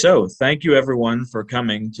So, thank you everyone for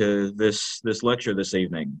coming to this lecture this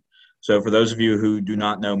evening. So, for those of you who do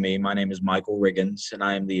not know me, my name is Michael Riggins, and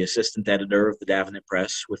I am the assistant editor of the Davenant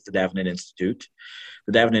Press with the Davenant Institute.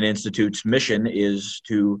 The Davenant Institute's mission is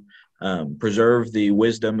to preserve the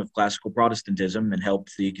wisdom of classical Protestantism and help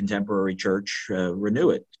the contemporary church renew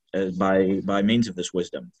it by means of this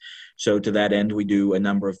wisdom. So, to that end, we do a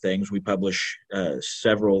number of things. We publish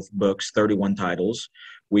several books, 31 titles.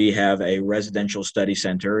 We have a residential study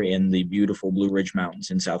center in the beautiful Blue Ridge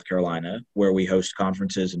Mountains in South Carolina, where we host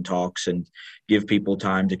conferences and talks and give people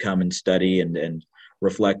time to come and study and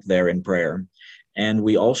reflect there in prayer. And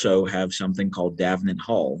we also have something called Davenant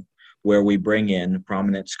Hall, where we bring in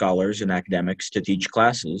prominent scholars and academics to teach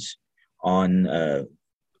classes on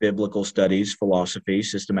biblical studies, philosophy,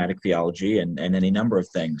 systematic theology, and any number of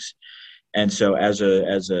things. And so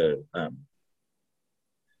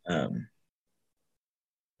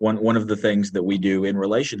one of the things that we do in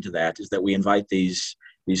relation to that is that we invite these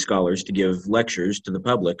scholars to give lectures to the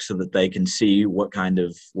public so that they can see what kind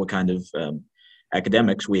of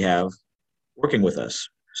academics we have working with us.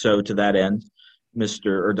 So to that end,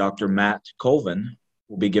 Dr. Matt Colvin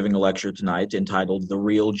will be giving a lecture tonight entitled The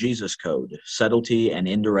Real Jesus Code, Subtlety and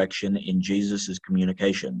Indirection in Jesus'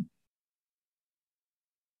 Communication.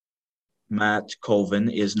 Matt Colvin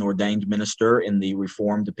is an ordained minister in the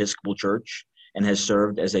Reformed Episcopal Church and has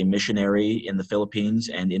served as a missionary in the Philippines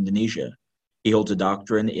and Indonesia. He holds a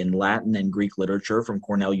doctorate in Latin and Greek literature from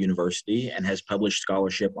Cornell University and has published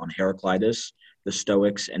scholarship on Heraclitus, the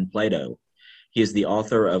Stoics, and Plato. He is the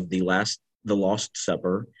author of The Lost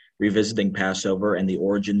Supper, Revisiting Passover and the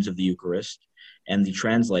Origins of the Eucharist, and the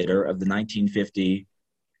translator of the 1950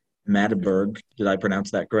 Magdeburg, did I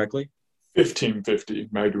pronounce that correctly? 1550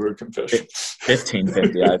 Magdeburg Confession.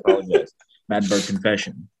 1550, I apologize. Magdeburg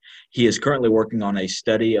Confession. He is currently working on a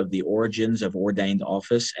study of the origins of ordained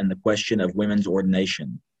office and the question of women's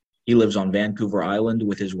ordination. He lives on Vancouver Island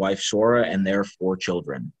with his wife Sora and their 4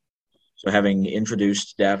 children. So having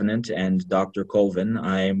introduced Davenant and Dr. Colvin,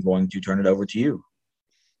 I am going to turn it over to you.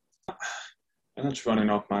 And it's running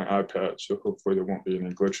off my iPad, so hopefully there won't be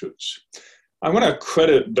any glitches. I want to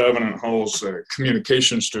credit Davenant Hall's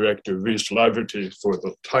communications director, Reese Laverty, for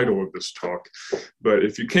the title of this talk. But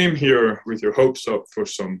if you came here with your hopes up for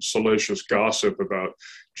some salacious gossip about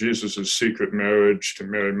Jesus' secret marriage to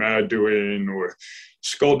Mary Magdalene, or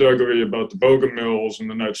skullduggery about the Bogomils and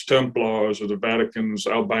the Knights Templars, or the Vatican's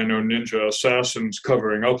albino ninja assassins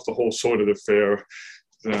covering up the whole sordid affair,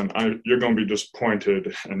 then you're going to be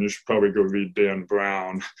disappointed, and you should probably go read Dan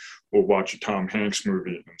Brown or watch a Tom Hanks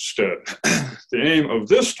movie instead. The aim of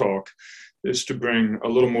this talk is to bring a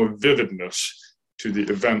little more vividness to the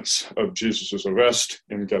events of Jesus' arrest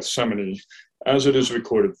in Gethsemane as it is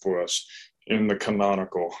recorded for us in the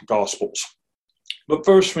canonical Gospels. But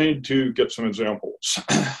first, we need to get some examples.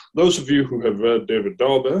 Those of you who have read David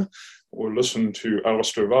Dalbe or listened to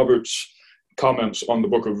Alistair Roberts' comments on the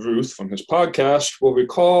Book of Ruth from his podcast will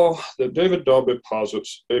recall that David Dalbe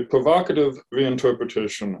posits a provocative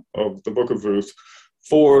reinterpretation of the Book of Ruth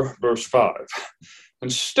 4, verse 5.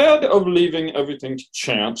 Instead of leaving everything to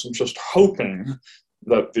chance and just hoping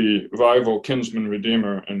that the rival kinsman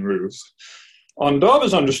redeemer in Ruth, on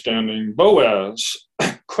Dalbe's understanding, Boaz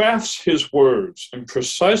crafts his words in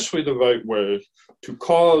precisely the right way to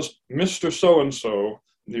cause Mr. So-and-so,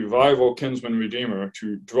 the rival kinsman redeemer,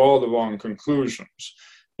 to draw the wrong conclusions.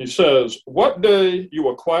 He says, "What day you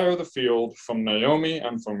acquire the field from Naomi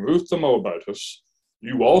and from Ruth the Moabitess,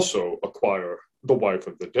 you also acquire the wife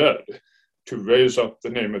of the dead, to raise up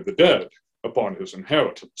the name of the dead upon his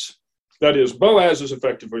inheritance." That is, Boaz is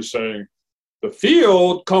effectively saying, the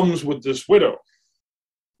field comes with this widow.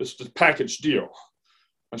 It's the package deal.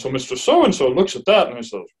 And so Mr. So-and-so looks at that and he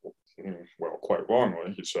says, well, quite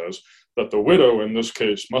wrongly, he says, that the widow in this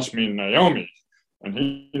case must mean Naomi, and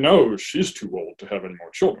he knows she's too old to have any more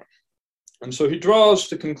children. And so he draws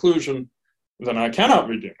the conclusion, then I cannot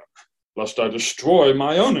redeem him, lest I destroy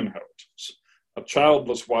my own inheritance. A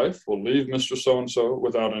childless wife will leave Mr. So-and-so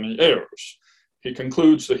without any heirs. He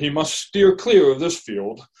concludes that he must steer clear of this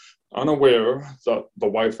field, unaware that the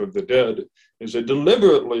wife of the dead is a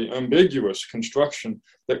deliberately ambiguous construction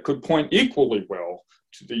that could point equally well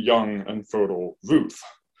to the young and fertile Ruth,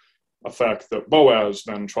 a fact that Boaz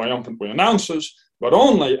then triumphantly announces, but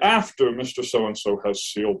only after Mr. So-and-so has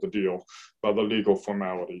sealed the deal by the legal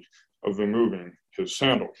formality of removing his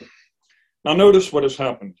sandal. Now notice what has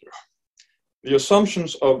happened here. The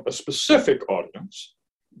assumptions of a specific audience,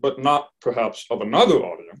 but not perhaps of another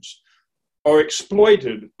audience, are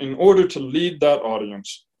exploited in order to lead that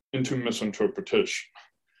audience into misinterpretation.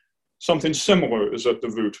 Something similar is at the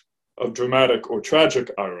root of dramatic or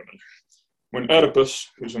tragic irony. When Oedipus,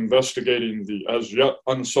 who's investigating the as yet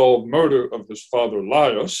unsolved murder of his father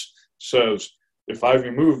Laius, says, "If I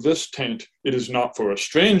remove this taint, it is not for a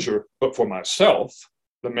stranger, but for myself.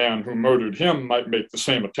 The man who murdered him might make the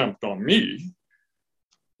same attempt on me."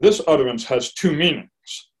 This utterance has two meanings.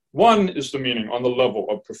 One is the meaning on the level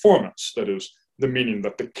of performance, that is, the meaning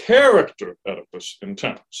that the character Oedipus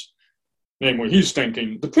intends. Namely, he's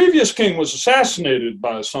thinking, the previous king was assassinated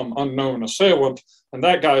by some unknown assailant, and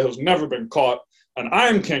that guy has never been caught, and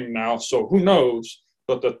I'm king now, so who knows,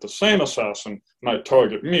 but that the same assassin might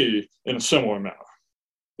target me in a similar manner.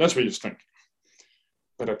 That's what he's thinking.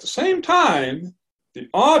 But at the same time, the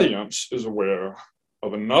audience is aware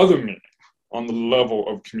of another meaning on the level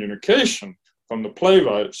of communication from the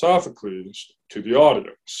playwright Sophocles to the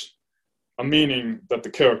audience, a meaning that the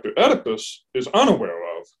character Oedipus is unaware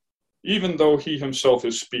of, even though he himself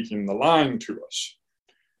is speaking the line to us.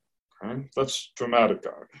 Okay? That's dramatic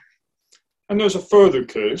irony. And there's a further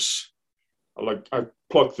case. I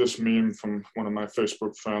plucked this meme from one of my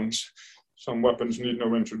Facebook friends. Some weapons need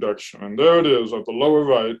no introduction. And there it is at the lower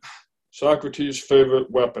right, Socrates' favorite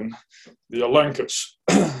weapon, the elenchus.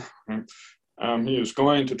 He is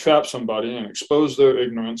going to trap somebody and expose their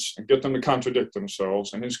ignorance and get them to contradict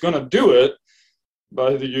themselves. And he's going to do it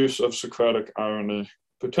by the use of Socratic irony,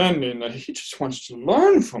 pretending that he just wants to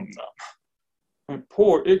learn from them. And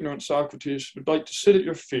poor ignorant Socrates would like to sit at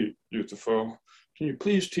your feet, Euthyphro. Can you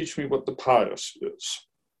please teach me what the pious is?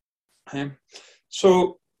 Okay.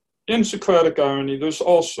 So in Socratic irony, there's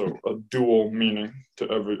also a dual meaning to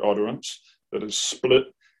every utterance that is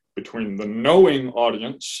split between the knowing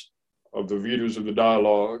audience of the readers of the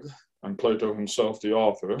dialogue and Plato himself, the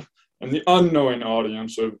author, and the unknowing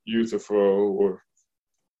audience of Euthyphro or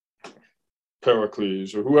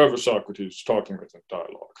Pericles or whoever Socrates is talking with in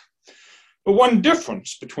dialogue. But one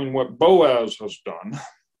difference between what Boaz has done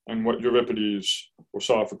and what Euripides or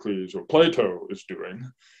Sophocles or Plato is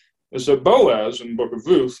doing is that Boaz in Book of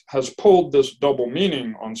Ruth has pulled this double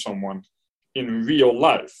meaning on someone in real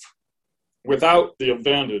life without the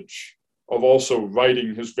advantage of also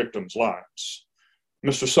writing his victim's lines.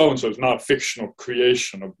 Mr. So-and-so is not a fictional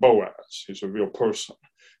creation of Boaz. He's a real person.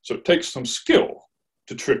 So it takes some skill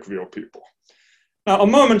to trick real people. Now, a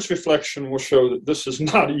moment's reflection will show that this is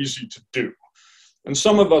not easy to do. And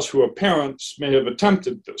some of us who are parents may have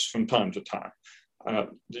attempted this from time to time.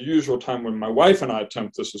 The usual time when my wife and I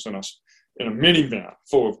attempt this is in a minivan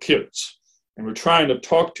full of kids. And we're trying to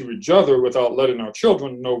talk to each other without letting our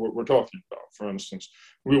children know what we're talking about. For instance,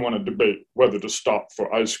 we want to debate whether to stop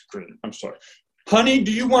for ice cream. I'm sorry. Honey,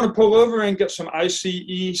 do you want to pull over and get some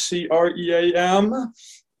ICECREAM?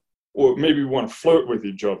 Or maybe we want to flirt with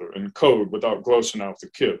each other in code without grossing out the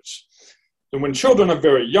kids. And when children are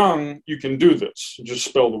very young, you can do this. You just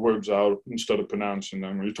spell the words out instead of pronouncing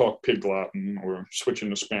them, or you talk Pig Latin or switch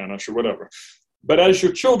into Spanish or whatever. But as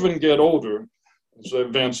your children get older, as they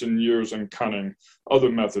advance in years and cunning, other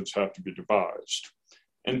methods have to be devised.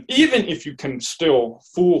 And even if you can still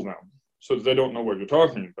fool them so that they don't know what you're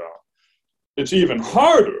talking about, it's even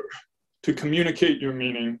harder to communicate your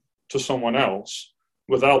meaning to someone else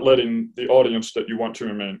without letting the audience that you want to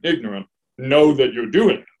remain ignorant know that you're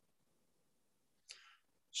doing it.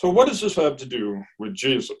 So what does this have to do with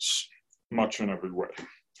Jesus? Much in every way.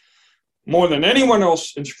 More than anyone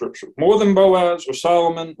else in Scripture, more than Boaz or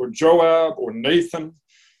Solomon or Joab or Nathan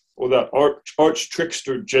or that arch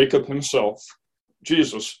trickster Jacob himself,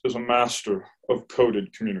 Jesus is a master of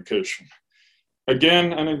coded communication.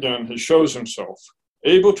 Again and again, he shows himself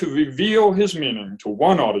able to reveal his meaning to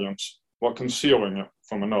one audience while concealing it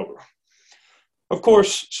from another. Of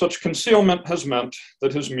course, such concealment has meant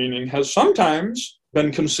that his meaning has sometimes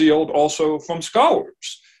been concealed also from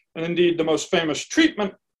scholars. And indeed, the most famous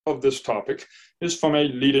treatment of this topic is from a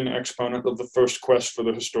leading exponent of the first quest for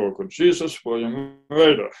the historical Jesus, William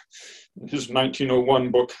Raeder. In his 1901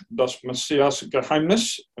 book, Das Messias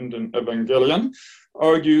Geheimnis und den Evangelien,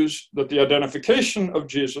 argues that the identification of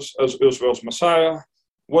Jesus as Israel's Messiah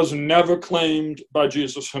was never claimed by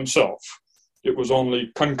Jesus himself. It was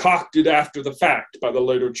only concocted after the fact by the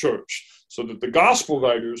later church, so that the gospel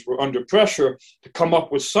writers were under pressure to come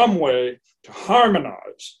up with some way to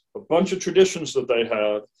harmonize a bunch of traditions that they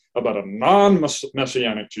had about a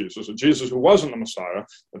non-messianic Jesus, a Jesus who wasn't the Messiah,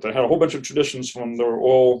 but they had a whole bunch of traditions from their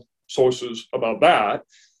oral sources about that,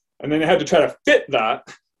 and then they had to try to fit that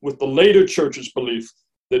with the later church's belief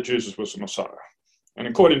that Jesus was the Messiah. And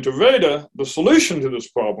according to Raeder, the solution to this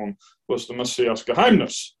problem was the Messias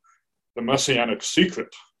Geheimnis, the messianic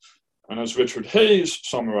secret. And as Richard Hayes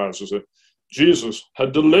summarizes it, Jesus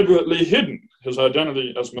had deliberately hidden his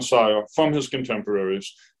identity as Messiah from his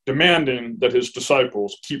contemporaries, demanding that his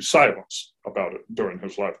disciples keep silence about it during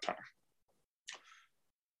his lifetime.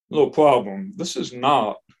 Little problem, this is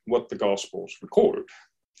not what the Gospels record.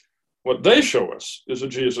 What they show us is a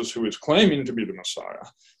Jesus who is claiming to be the Messiah,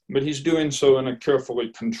 but he's doing so in a carefully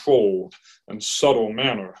controlled and subtle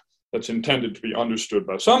manner that's intended to be understood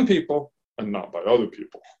by some people and not by other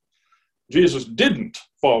people. Jesus didn't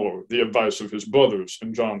follow the advice of his brothers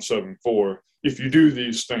in John 7:4, if you do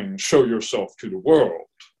these things, show yourself to the world.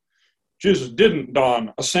 Jesus didn't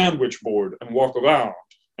don a sandwich board and walk around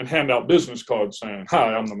and hand out business cards saying,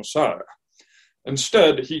 "Hi, I'm the Messiah."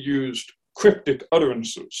 Instead, he used cryptic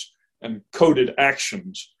utterances and coded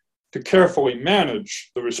actions to carefully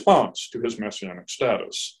manage the response to his messianic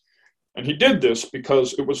status. And he did this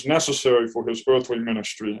because it was necessary for his earthly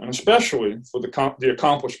ministry, and especially for the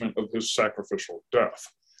accomplishment of his sacrificial death.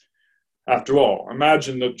 After all,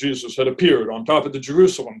 imagine that Jesus had appeared on top of the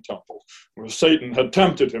Jerusalem temple, where Satan had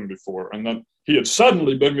tempted him before, and that he had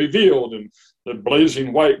suddenly been revealed in the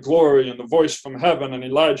blazing white glory and the voice from heaven, and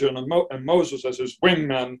Elijah and Moses as his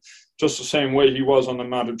wingmen, just the same way he was on the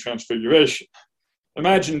Mount of Transfiguration.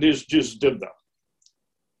 Imagine Jesus did that,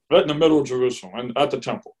 right in the middle of Jerusalem and at the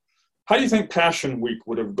temple. How do you think Passion Week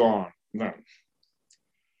would have gone then?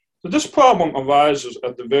 So this problem arises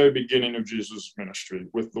at the very beginning of Jesus' ministry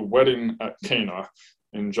with the wedding at Cana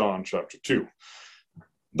in John chapter 2.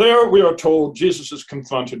 There we are told Jesus is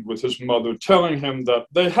confronted with his mother telling him that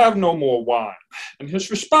they have no more wine. And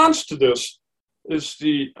his response to this is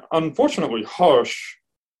the unfortunately harsh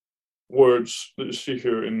words that you see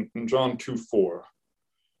here in John 2:4.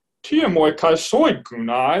 Tia moi kai soid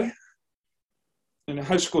kunai. And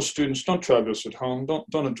high school students, don't try this at home.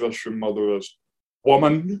 Don't address your mother as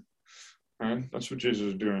woman. Right? That's what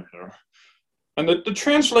Jesus is doing here. And the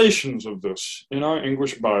translations of this in our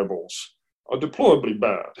English Bibles are deplorably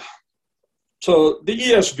bad. So the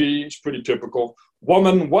ESV is pretty typical.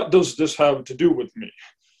 Woman, what does this have to do with me?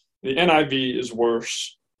 The NIV is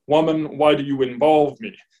worse. Woman, why do you involve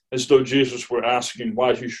me? As though Jesus were asking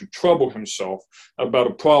why he should trouble himself about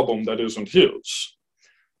a problem that isn't his.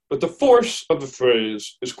 But the force of the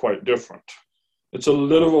phrase is quite different. It's a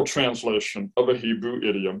literal translation of a Hebrew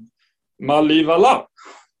idiom, malivala.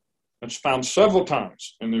 It's found several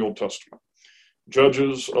times in the Old Testament.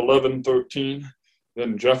 Judges 11:13,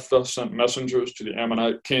 then Jephthah sent messengers to the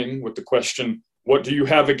Ammonite king with the question, "What do you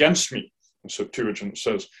have against me?" And Septuagint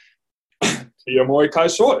says, "Tia moi kai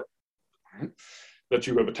soid," that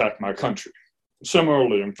you have attacked my country.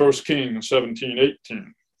 Similarly, in 1 Kings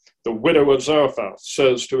 17:18, the widow of Zarephath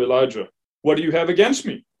says to Elijah, "What do you have against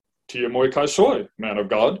me? Tia moi kai soid, man of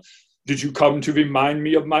God. Did you come to remind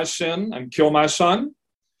me of my sin and kill my son?"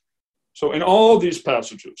 So in all these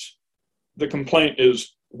passages, the complaint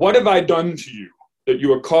is, what have I done to you that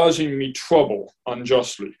you are causing me trouble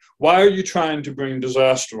unjustly? Why are you trying to bring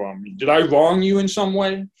disaster on me? Did I wrong you in some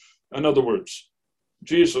way? In other words,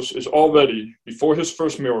 Jesus is already, before his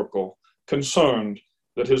first miracle, concerned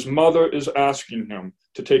that his mother is asking him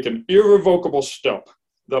to take an irrevocable step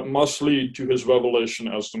that must lead to his revelation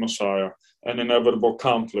as the Messiah and inevitable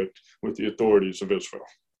conflict with the authorities of Israel.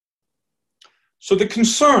 So the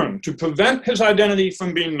concern to prevent his identity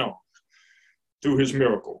from being known through his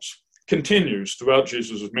miracles continues throughout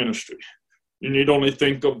Jesus' ministry. You need only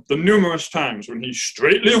think of the numerous times when he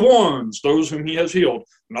straightly warns those whom he has healed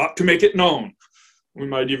not to make it known. We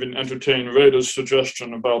might even entertain Reda's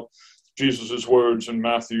suggestion about Jesus' words in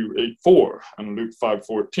Matthew 8:4 and Luke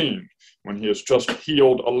 5:14. When he has just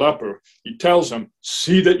healed a leper, he tells him,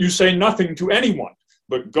 "See that you say nothing to anyone,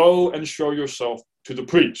 but go and show yourself to the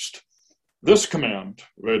priest." This command,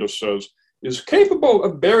 Reda says, is capable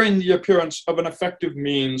of bearing the appearance of an effective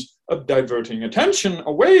means of diverting attention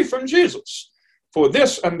away from Jesus. For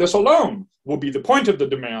this and this alone will be the point of the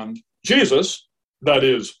demand. Jesus, that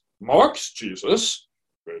is, Mark's Jesus,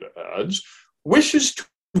 Reda adds, wishes to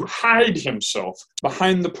hide himself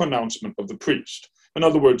behind the pronouncement of the priest. In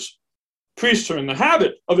other words, priests are in the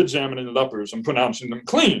habit of examining lepers and pronouncing them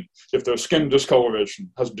clean if their skin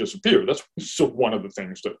discoloration has disappeared. That's still one of the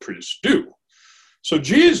things that priests do. So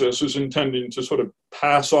Jesus is intending to sort of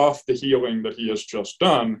pass off the healing that he has just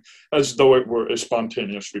done as though it were a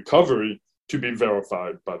spontaneous recovery to be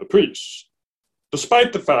verified by the priests.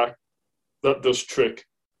 Despite the fact that this trick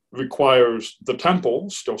requires the temple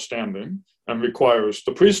still standing and requires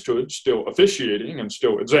the priesthood still officiating and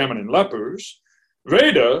still examining lepers,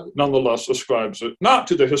 Reda nonetheless ascribes it not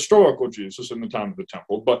to the historical Jesus in the time of the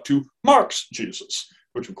temple, but to Mark's Jesus,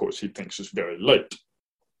 which of course he thinks is very late.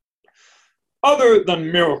 Other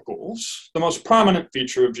than miracles, the most prominent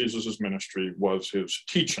feature of Jesus' ministry was his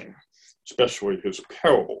teaching, especially his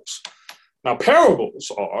parables. Now,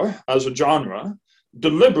 parables are, as a genre,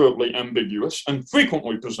 deliberately ambiguous and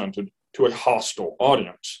frequently presented to a hostile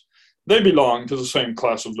audience. They belong to the same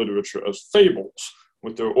class of literature as fables,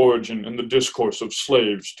 with their origin in the discourse of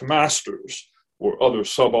slaves to masters or other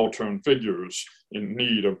subaltern figures in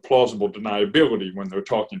need of plausible deniability when they're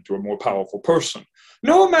talking to a more powerful person.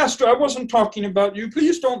 No, master, I wasn't talking about you.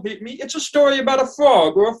 Please don't beat me. It's a story about a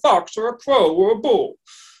frog or a fox or a crow or a bull.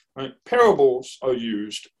 Right? Parables are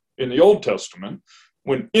used in the Old Testament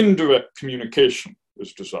when indirect communication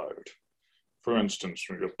is desired. For instance,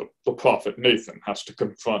 the prophet Nathan has to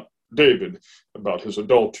confront David about his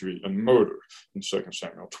adultery and murder in 2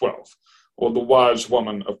 Samuel 12, or the wise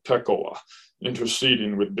woman of Tekoa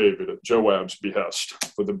interceding with David at Joab's behest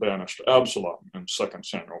for the banished Absalom in 2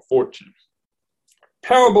 Samuel 14.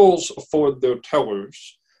 Parables afford their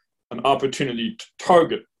tellers an opportunity to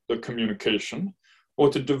target their communication or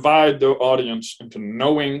to divide their audience into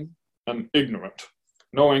knowing and ignorant,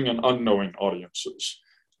 knowing and unknowing audiences.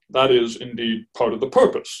 That is indeed part of the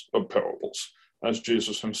purpose of parables, as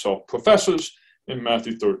Jesus himself professes in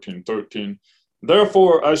Matthew 13:13.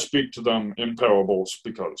 Therefore I speak to them in parables,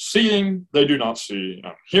 because seeing they do not see,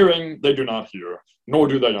 and hearing they do not hear, nor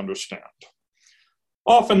do they understand.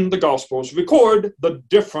 Often the Gospels record the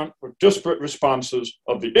different or disparate responses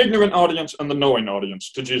of the ignorant audience and the knowing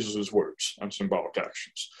audience to Jesus' words and symbolic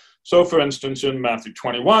actions. So, for instance, in Matthew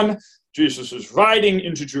 21, Jesus is riding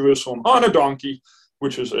into Jerusalem on a donkey,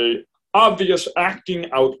 which is a obvious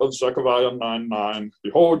acting out of Zechariah 9:9,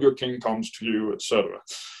 behold, your king comes to you, etc.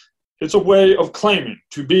 It's a way of claiming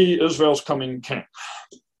to be Israel's coming king,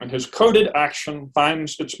 and his coded action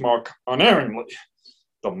finds its mark unerringly.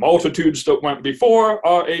 The multitudes that went before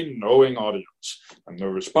are a knowing audience, and their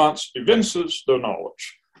response evinces their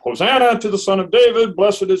knowledge. Hosanna to the Son of David,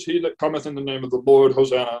 blessed is he that cometh in the name of the Lord,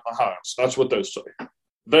 Hosanna in the highest. That's what they say.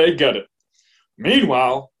 They get it.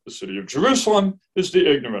 Meanwhile, the city of Jerusalem is the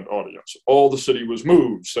ignorant audience. All the city was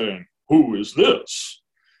moved, saying, who is this?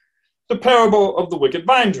 The parable of the wicked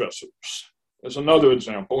vine dressers is another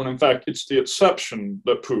example, and in fact, it's the exception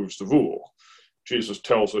that proves the rule. Jesus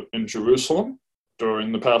tells it in Jerusalem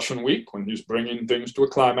during the Passion Week when he's bringing things to a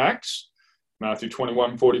climax. Matthew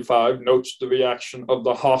 21:45 notes the reaction of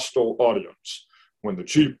the hostile audience. When the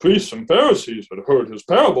chief priests and Pharisees had heard his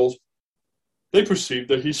parables, they perceived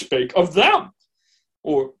that he spake of them.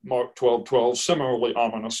 Or Mark 12:12, similarly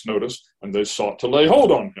ominous notice, and they sought to lay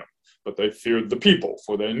hold on him, but they feared the people,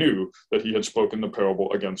 for they knew that he had spoken the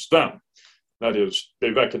parable against them. That is,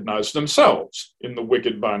 they recognized themselves in the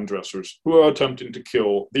wicked vine dressers who are attempting to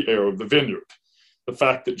kill the heir of the vineyard. The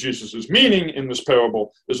fact that Jesus' meaning in this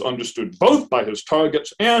parable is understood both by his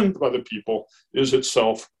targets and by the people is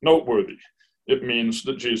itself noteworthy. It means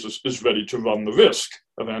that Jesus is ready to run the risk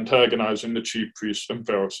of antagonizing the chief priests and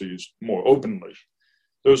Pharisees more openly.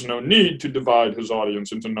 There's no need to divide his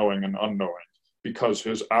audience into knowing and unknowing, because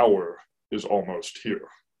his hour is almost here.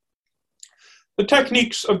 The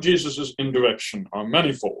techniques of Jesus' indirection are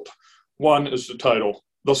manifold. One is the title,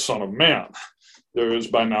 The Son of Man. There is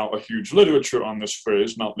by now a huge literature on this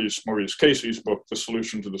phrase, not least Maurice Casey's book, The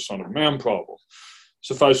Solution to the Son of Man Problem.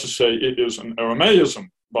 Suffice to say, it is an Aramaism,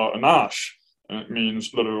 ba'anash, and it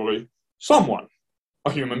means literally someone,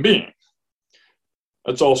 a human being.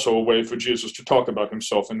 It's also a way for Jesus to talk about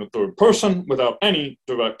himself in the third person without any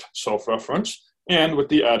direct self-reference, and with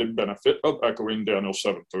the added benefit of echoing Daniel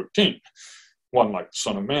 7:13. One like the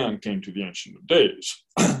Son of Man came to the Ancient of Days.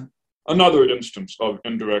 Another instance of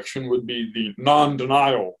indirection would be the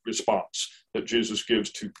non-denial response that Jesus gives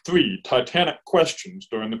to 3 titanic questions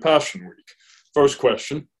during the Passion Week. First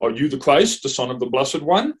question, are you the Christ, the Son of the Blessed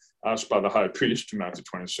One? Asked by the high priest in Matthew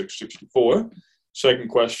 26:64. Second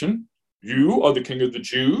question, you are the King of the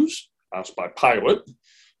Jews? Asked by Pilate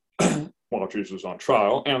while Jesus is on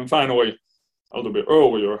trial. And finally, a little bit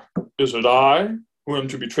earlier, is it I who am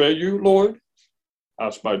to betray you, Lord?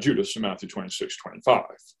 Asked by Judas in Matthew 26:25.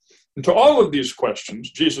 And to all of these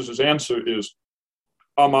questions, Jesus' answer is,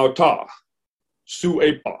 amarta, su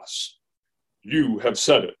epos, you have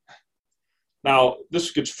said it. Now,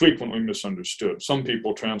 this gets frequently misunderstood. Some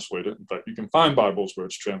people translate it. In fact, you can find Bibles where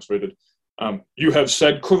it's translated, you have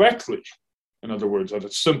said correctly. In other words, that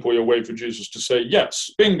it's simply a way for Jesus to say, yes,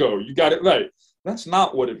 bingo, you got it right. That's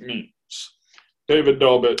not what it means. David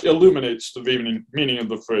Delbert illuminates the meaning of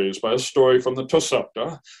the phrase by a story from the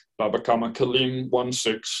Tosefta, Baba Kama Kalim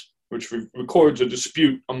 1:6, which records a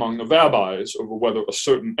dispute among the rabbis over whether a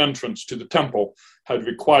certain entrance to the temple had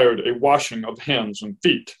required a washing of hands and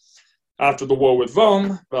feet. After the war with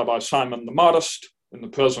Rome, Rabbi Simon the Modest, in the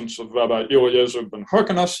presence of Rabbi Eliezer ben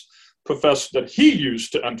Hyrcanus, professed that he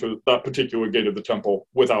used to enter that particular gate of the temple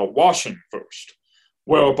without washing first.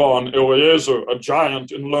 Whereupon Eliezer, a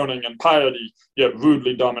giant in learning and piety, yet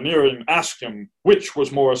rudely domineering, asked him which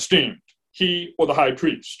was more esteemed, he or the high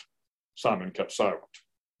priest. Simon kept silent.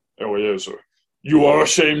 Eliezer, you are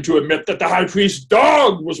ashamed to admit that the high priest's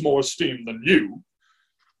dog was more esteemed than you.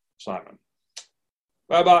 Simon,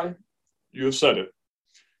 Rabbi, you have said it.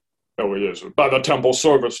 Eliezer, by the temple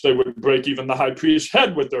service, they would break even the high priest's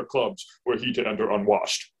head with their clubs were he to enter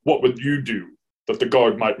unwashed. What would you do that the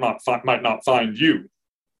guard might not find you?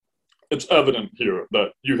 It's evident here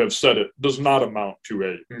that you have said it does not amount to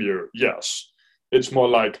a mere yes. It's more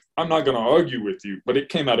like, I'm not going to argue with you, but it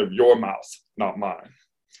came out of your mouth, not mine.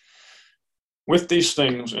 With these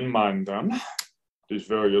things in mind, then, these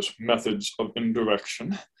various methods of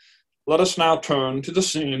indirection, let us now turn to the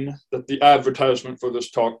scene that the advertisement for this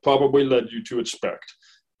talk probably led you to expect,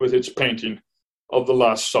 with its painting of the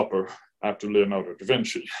Last Supper after Leonardo da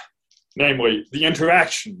Vinci, namely the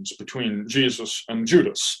interactions between Jesus and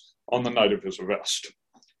Judas on the night of his arrest.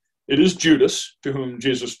 It is Judas to whom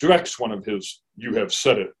Jesus directs one of his "you have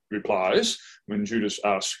said it" replies when Judas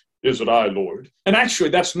asks, "Is it I, Lord?" And actually,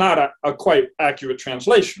 that's not a quite accurate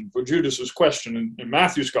translation, for Judas's question in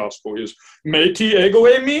Matthew's gospel is, "Me ti ego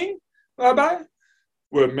e me, Rabbi?"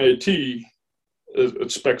 Where me ti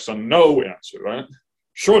expects a no answer, right?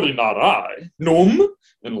 Surely not I, num,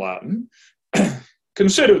 in Latin.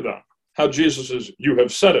 Consider then how Jesus's "you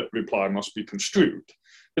have said it" reply must be construed.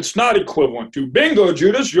 It's not equivalent to, "Bingo,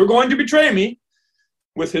 Judas, you're going to betray me."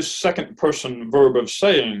 With his second person verb of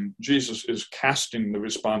saying, Jesus is casting the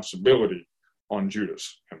responsibility on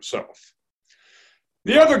Judas himself.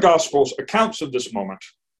 The other Gospels' accounts of this moment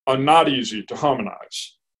are not easy to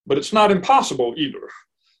harmonize, but it's not impossible either.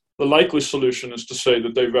 The likely solution is to say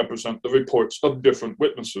that they represent the reports of different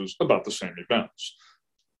witnesses about the same events.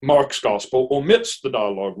 Mark's Gospel omits the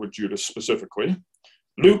dialogue with Judas specifically.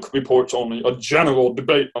 Luke reports only a general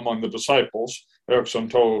debate among the disciples. They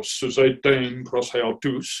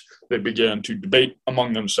began to debate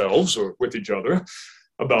among themselves or with each other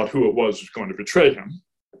about who it was going to betray him.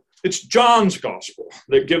 It's John's gospel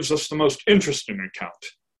that gives us the most interesting account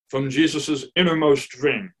from Jesus' innermost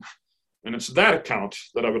ring, and it's that account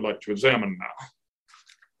that I would like to examine now.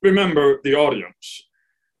 Remember the audience.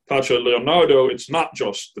 Pace Leonardo, it's not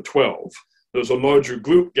just the 12. There's a larger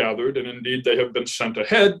group gathered, and indeed they have been sent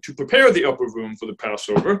ahead to prepare the upper room for the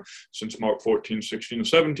Passover, since Mark 14, 16, and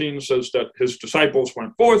 17 says that his disciples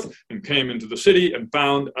went forth and came into the city and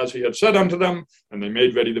found as he had said unto them, and they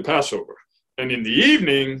made ready the Passover. And in the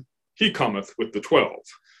evening he cometh with the 12.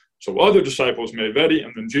 So other disciples made ready,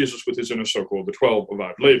 and then Jesus with his inner circle of the 12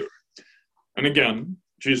 arrived later. And again,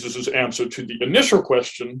 Jesus' answer to the initial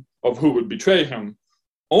question of who would betray him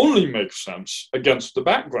only makes sense against the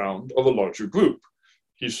background of a larger group.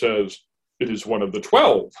 He says, "It is one of the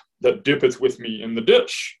 12 that dippeth with me in the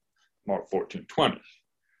dish," Mark 14:20.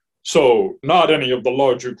 So not any of the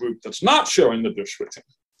larger group that's not sharing the dish with him.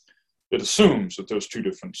 It assumes that there's two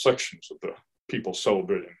different sections of the people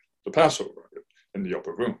celebrating the Passover in the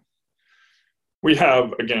upper room. We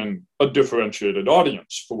have, again, a differentiated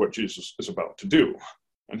audience for what Jesus is about to do,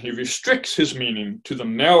 and he restricts his meaning to the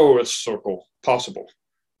narrowest circle possible.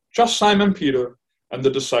 Just Simon Peter and the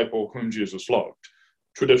disciple whom Jesus loved,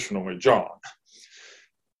 traditionally John.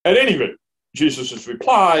 At any rate, Jesus'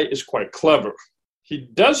 reply is quite clever. He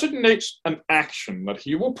designates an action that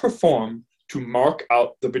he will perform to mark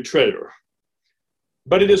out the betrayer.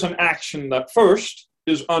 But it is an action that first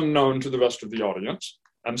is unknown to the rest of the audience,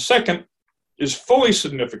 and second is fully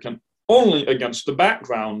significant only against the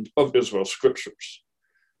background of Israel's scriptures.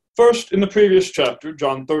 First, in the previous chapter,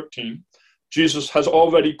 John 13, Jesus has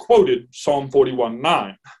already quoted Psalm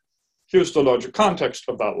 41:9. Here's the larger context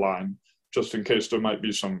of that line, just in case there might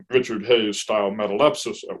be some Richard Hayes-style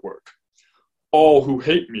metalepsis at work. "All who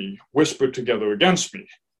hate me whisper together against me.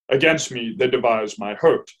 Against me they devise my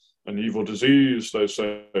hurt. An evil disease, they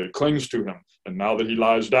say, clings to him, and now that he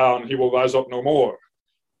lies down, he will rise up no more.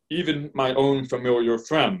 Even my own familiar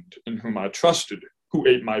friend, in whom I trusted, who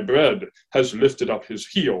ate my bread, has lifted up his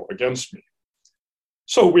heel against me."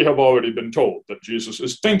 So we have already been told that Jesus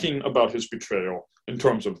is thinking about his betrayal in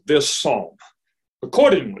terms of this psalm.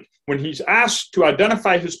 Accordingly, when he's asked to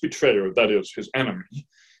identify his betrayer, that is, his enemy,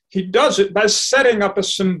 he does it by setting up a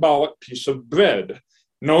symbolic piece of bread,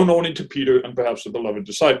 known only to Peter and perhaps the beloved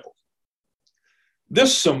disciple.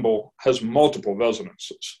 This symbol has multiple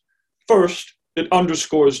resonances. First, it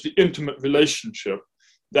underscores the intimate relationship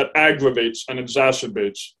that aggravates and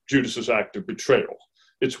exacerbates Judas's act of betrayal.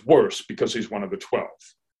 it's worse because he's one of the 12.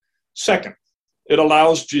 Second, it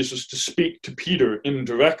allows Jesus to speak to Peter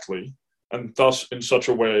indirectly, and thus in such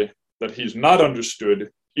a way that he's not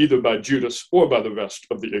understood either by Judas or by the rest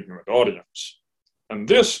of the ignorant audience. And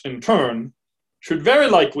this, in turn, should very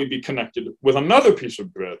likely be connected with another piece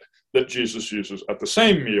of bread that Jesus uses at the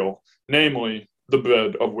same meal, namely the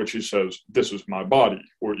bread of which he says, "This is my body,"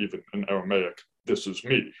 or even in Aramaic, "This is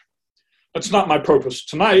me." It's not my purpose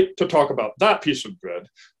tonight to talk about that piece of bread,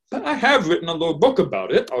 but I have written a little book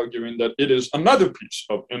about it, arguing that it is another piece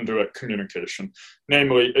of indirect communication,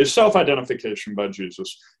 namely a self-identification by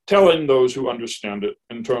Jesus, telling those who understand it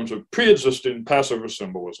in terms of pre-existing Passover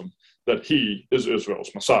symbolism that he is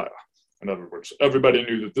Israel's Messiah. In other words, everybody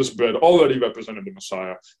knew that this bread already represented the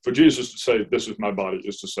Messiah. For Jesus to say, "This is my body,"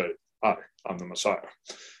 is to say, I'm the Messiah.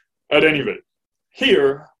 At any rate,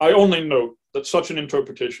 here I only note that such an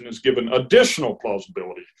interpretation is given additional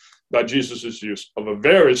plausibility by Jesus' use of a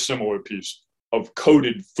very similar piece of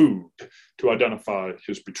coded food to identify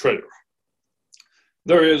his betrayer.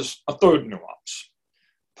 There is a third nuance.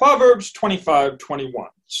 Proverbs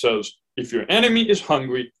 25:21 says, "If your enemy is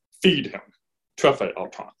hungry, feed him, trephe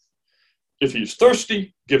altan. If he's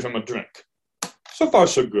thirsty, give him a drink." So far,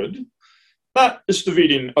 so good. That is the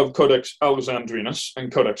reading of Codex Alexandrinus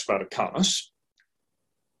and Codex Vaticanus.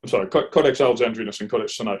 Codex Alexandrinus and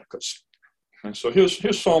Codex Sinaiticus. And so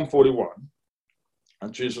here's Psalm 41,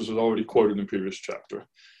 and Jesus is already quoted in the previous chapter.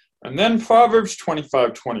 And then Proverbs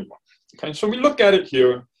 25:21. Okay, so we look at it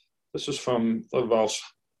here. This is from the Vals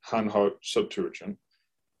Hanhart Septuagint.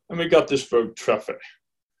 And we got this verb trephe.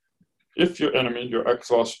 If your enemy, your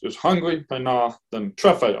ekthros, is hungry, pena, then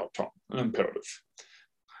trephe auton, an imperative.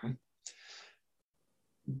 Okay.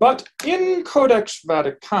 But in Codex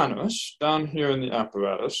Vaticanus, down here in the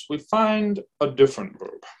apparatus, we find a different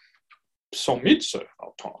verb. Psomitze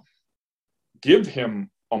auton. Give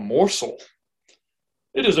him a morsel.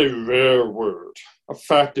 It is a rare word, a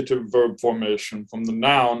factitive verb formation from the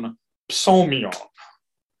noun psomion,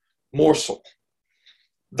 morsel.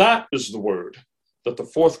 That is the word that the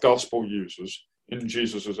fourth gospel uses in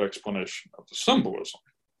Jesus' explanation of the symbolism.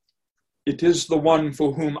 It is the one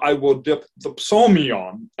for whom I will dip the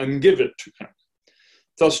psomion and give it to him.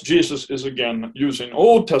 Thus, Jesus is again using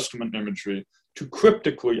Old Testament imagery to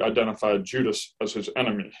cryptically identify Judas as his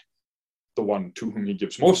enemy, the one to whom he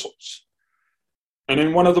gives morsels. And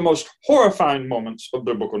in one of the most horrifying moments of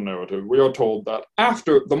biblical narrative, we are told that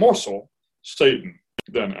after the morsel, Satan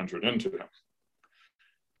then entered into him.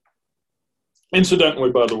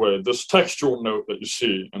 Incidentally, by the way, this textual note that you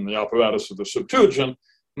see in the apparatus of the Septuagint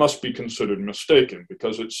must be considered mistaken,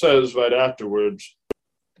 because it says right afterwards,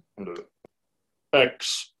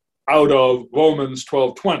 X out of Romans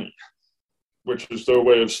 12:20, which is their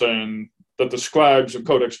way of saying that the scribes of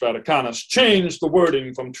Codex Vaticanus changed the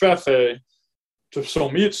wording from trephe to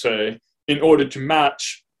psomitze in order to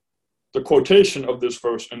match the quotation of this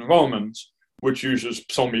verse in Romans, which uses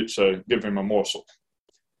psomitze, give him a morsel.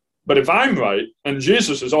 But if I'm right, and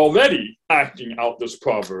Jesus is already acting out this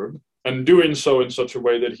proverb, and doing so in such a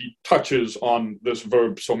way that he touches on this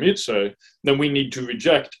verb psomitze, then we need to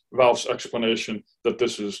reject Ralph's explanation that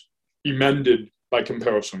this is emended by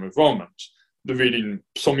comparison with Romans. The reading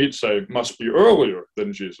psomitze must be earlier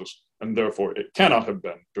than Jesus, and therefore it cannot have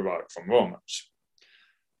been derived from Romans.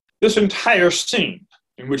 This entire scene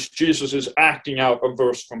in which Jesus is acting out a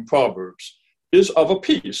verse from Proverbs is of a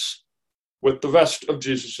piece with the rest of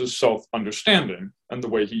Jesus' self-understanding and the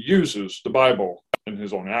way he uses the Bible in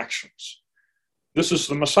his own actions. This is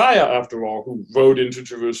the Messiah, after all, who rode into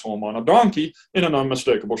Jerusalem on a donkey in an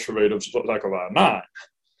unmistakable charade of Zechariah 9,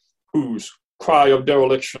 whose cry of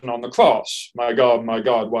dereliction on the cross, my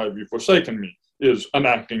God, why have you forsaken me?" is an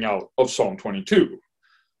acting out of Psalm 22.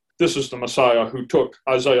 This is the Messiah who took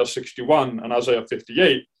Isaiah 61 and Isaiah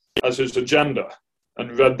 58 as his agenda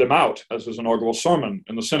and read them out as his inaugural sermon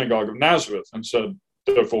in the synagogue of Nazareth and said,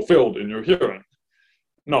 "They're fulfilled in your hearing."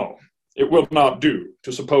 No, it will not do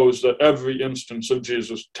to suppose that every instance of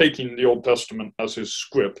Jesus taking the Old Testament as his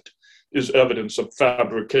script is evidence of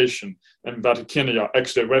fabrication and Vaticania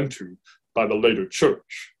exterentu by the later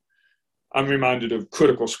church. I'm reminded of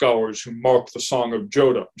critical scholars who mark the Song of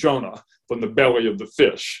Jonah from the belly of the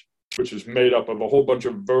fish, which is made up of a whole bunch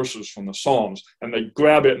of verses from the Psalms, and they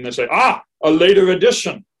grab it and they say, a later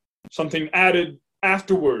addition, something added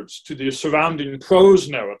afterwards to the surrounding prose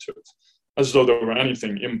narrative, as though there were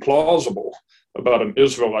anything implausible about an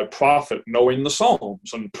Israelite prophet knowing the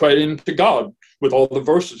Psalms and praying to God with all the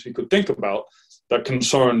verses he could think about that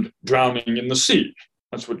concerned drowning in the sea.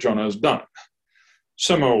 That's what Jonah has done.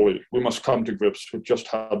 Similarly, we must come to grips with just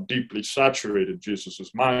how deeply saturated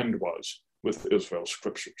Jesus' mind was with Israel's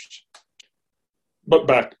scriptures. But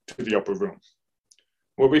back to the upper room,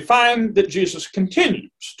 where we find that Jesus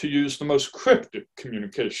continues to use the most cryptic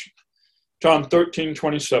communication. John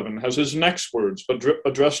 13:27 has his next words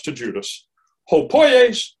addressed to Judas, ho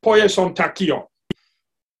poies on takion.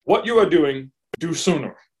 What you are doing, do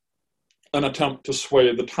sooner. An attempt to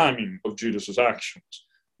sway the timing of Judas's actions,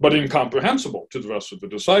 but incomprehensible to the rest of the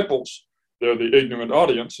disciples. They're the ignorant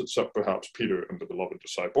audience, except perhaps Peter and the beloved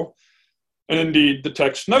disciple. And indeed, the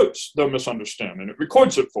text notes their misunderstanding. It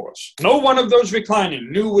records it for us. No one of those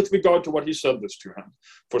reclining knew with regard to what he said this to him.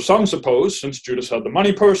 For some suppose, since Judas had the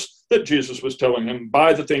money purse, that Jesus was telling him,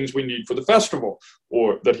 buy the things we need for the festival,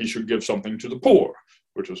 or that he should give something to the poor,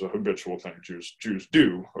 which is a habitual thing Jews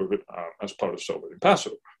do as part of celebrating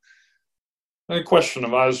Passover. And the question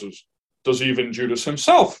arises, does even Judas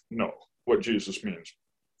himself know what Jesus means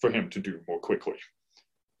for him to do more quickly?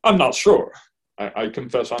 I'm not sure. I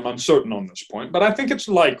confess I'm uncertain on this point, but I think it's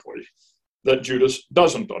likely that Judas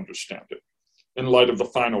doesn't understand it in light of the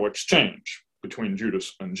final exchange between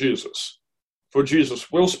Judas and Jesus. For Jesus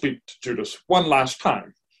will speak to Judas one last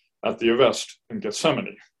time at the arrest in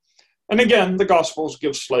Gethsemane. And again, the Gospels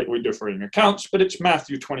give slightly differing accounts, but it's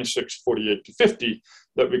Matthew 26:48-50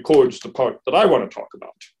 that records the part that I want to talk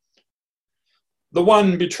about. The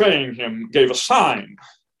one betraying him gave a sign,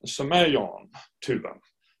 a semeion, to them,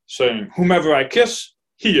 saying, whomever I kiss,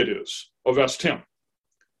 he it is, arrest him.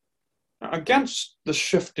 Now, against the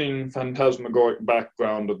shifting phantasmagoric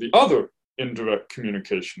background of the other indirect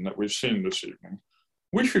communication that we've seen this evening,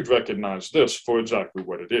 we should recognize this for exactly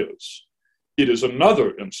what it is. It is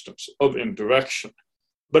another instance of indirection,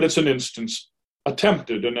 but it's an instance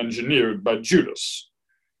attempted and engineered by Judas.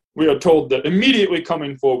 We are told that immediately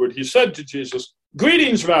coming forward, he said to Jesus,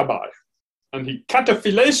 greetings, Rabbi, and he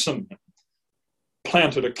kataphilesin him,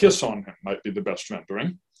 planted a kiss on him, might be the best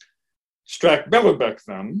rendering. Strack Bellerbeck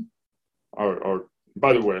then, or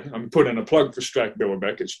by the way, I'm putting a plug for Strack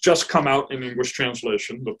Bellerbeck. It's just come out in English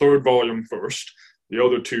translation, the third volume first. The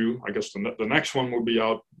other two, I guess the next one will be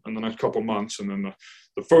out in the next couple months, and then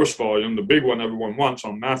the first volume, the big one everyone wants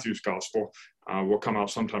on Matthew's Gospel, will come out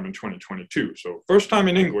sometime in 2022. So first time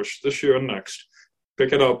in English this year and next.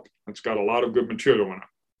 Pick it up. It's got a lot of good material in it.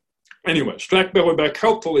 Anyway, Strack Bellerbeck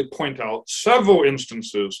helpfully point out several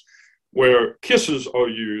instances where kisses are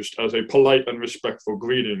used as a polite and respectful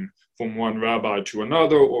greeting from one rabbi to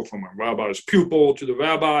another, or from a rabbi's pupil to the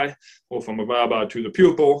rabbi, or from a rabbi to the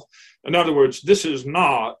pupil. In other words, this is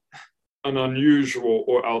not an unusual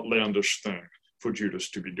or outlandish thing for Judas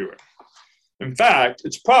to be doing. In fact,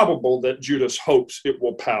 it's probable that Judas hopes it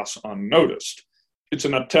will pass unnoticed. It's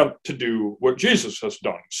an attempt to do what Jesus has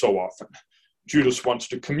done so often. Judas wants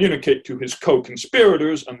to communicate to his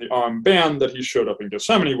co-conspirators and the armed band that he showed up in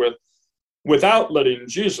Gethsemane with, without letting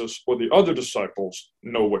Jesus or the other disciples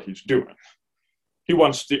know what he's doing. He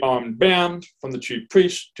wants the armed band from the chief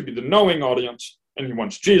priests to be the knowing audience, and he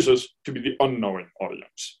wants Jesus to be the unknowing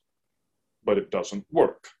audience. But it doesn't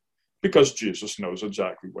work, because Jesus knows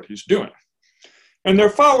exactly what he's doing. And there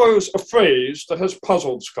follows a phrase that has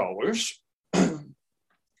puzzled scholars.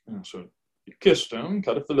 And so he kissed him,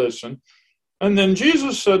 kataphilesin, and then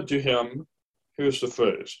Jesus said to him, here's the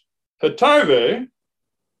phrase, hetaive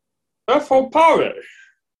ephopare.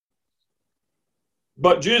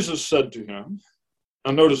 But Jesus said to him,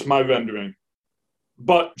 and notice my rendering,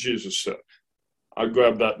 but Jesus said. I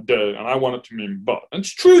grabbed that day, and I want it to mean but. And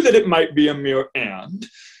it's true that it might be a mere and,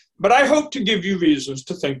 but I hope to give you reasons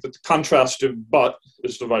to think that the contrastive but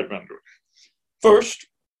is the right rendering. First,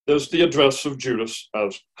 there's the address of Judas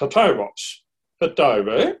as hetairos.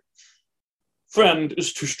 Hetaive. Friend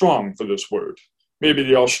is too strong for this word. Maybe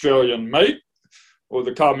the Australian mate, or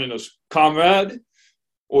the communist comrade,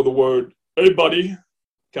 or the word a buddy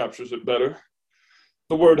captures it better.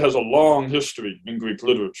 The word has a long history in Greek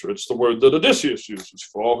literature. It's the word that Odysseus uses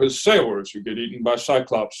for all his sailors who get eaten by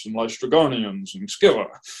Cyclops and Lystragonians and Scylla.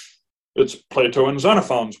 It's Plato and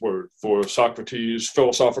Xenophon's word for Socrates'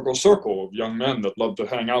 philosophical circle of young men that love to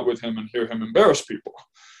hang out with him and hear him embarrass people.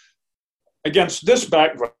 Against this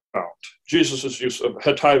background, Jesus' use of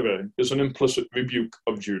hetaive is an implicit rebuke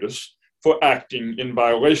of Judas for acting in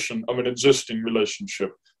violation of an existing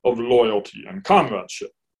relationship of loyalty and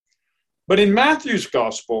comradeship. But in Matthew's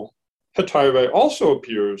Gospel, hetaive also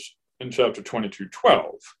appears in chapter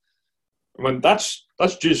 22:12. When that's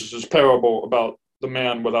Jesus' parable about the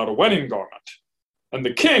man without a wedding garment. And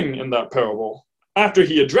the king in that parable, after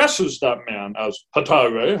he addresses that man as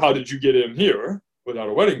hetaive, how did you get in here without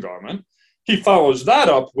a wedding garment? He follows that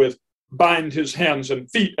up with bind his hands and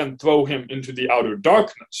feet and throw him into the outer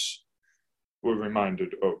darkness. We're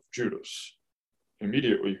reminded of Judas.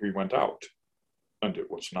 Immediately he went out, and it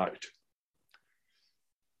was night.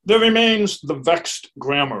 There remains the vexed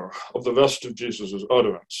grammar of the rest of Jesus'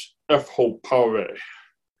 utterance, "Epho pare."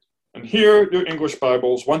 And here your English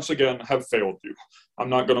Bibles once again have failed you. I'm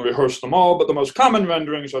not going to rehearse them all, but the most common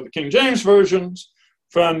renderings are the King James versions,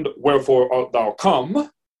 "Friend, wherefore art thou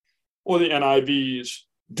come?" or the NIV's,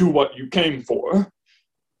 "Do what you came for."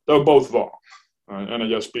 They're both wrong.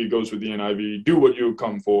 NASB goes with the NIV, "Do what you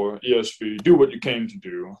come for." ESV, "Do what you came to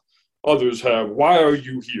do." Others have, "Why are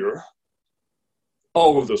you here?"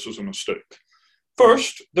 All of this is a mistake.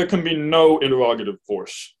 First, there can be no interrogative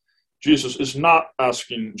force. Jesus is not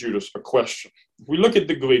asking Judas a question. If we look at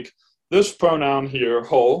the Greek, this pronoun here,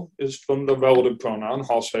 ho, is from the relative pronoun,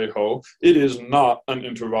 hos, he, ho. It is not an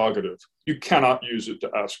interrogative. You cannot use it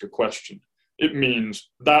to ask a question. It means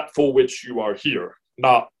that for which you are here,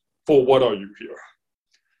 not for what are you here.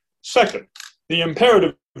 Second, the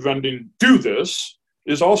imperative rendering "do this"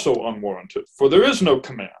 is also unwarranted, for there is no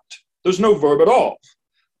command. There's no verb at all.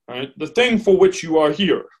 Right? The thing for which you are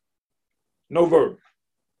here, no verb.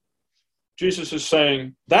 Jesus is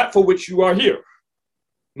saying that for which you are here,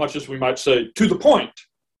 much as we might say to the point,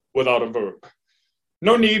 without a verb.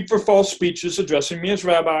 No need for false speeches addressing me as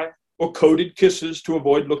rabbi, or coded kisses to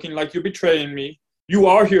avoid looking like you're betraying me. You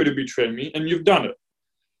are here to betray me, and you've done it.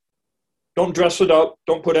 Don't dress it up.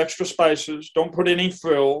 Don't put extra spices. Don't put any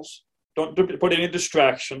frills. Don't put any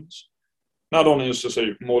distractions. Not only is this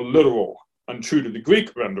a more literal and true to the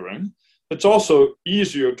Greek rendering, it's also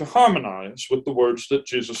easier to harmonize with the words that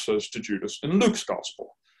Jesus says to Judas in Luke's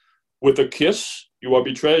gospel. With a kiss, you are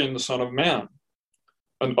betraying the Son of Man,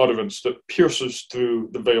 an utterance that pierces through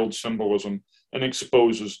the veiled symbolism and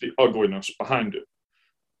exposes the ugliness behind it.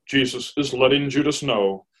 Jesus is letting Judas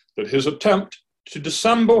know that his attempt to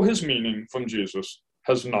dissemble his meaning from Jesus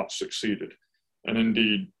has not succeeded. And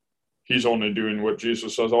indeed, he's only doing what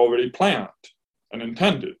Jesus has already planned and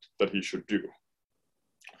intended that he should do.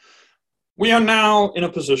 We are now in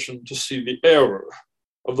a position to see the error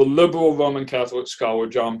of the liberal Roman Catholic scholar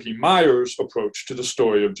John P. Meyer's approach to the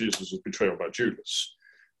story of Jesus' betrayal by Judas.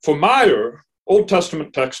 For Meyer, Old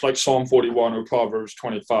Testament texts like Psalm 41 or Proverbs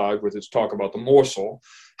 25, with its talk about the morsel,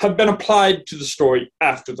 have been applied to the story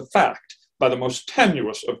after the fact by the most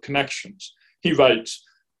tenuous of connections. He writes,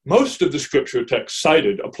 "Most of the scripture texts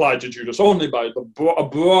cited apply to Judas only by a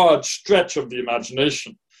broad stretch of the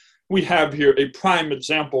imagination. We have here a prime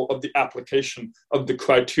example of the application of the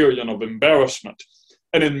criterion of embarrassment.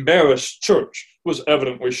 An embarrassed church was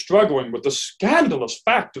evidently struggling with the scandalous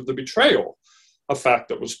fact of the betrayal, a fact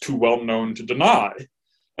that was too well known to deny,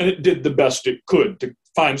 and it did the best it could to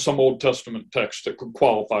find some Old Testament text that could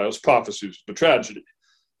qualify as prophecies of the tragedy.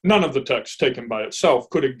 None of the texts taken by itself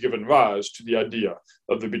could have given rise to the idea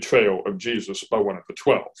of the betrayal of Jesus by one of the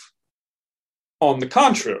 12. On the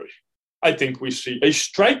contrary, I think we see a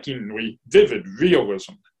strikingly vivid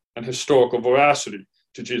realism and historical veracity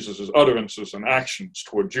to Jesus' utterances and actions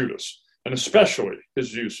toward Judas, and especially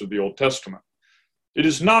his use of the Old Testament. It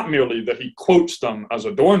is not merely that he quotes them as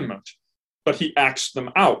adornment, but he acts them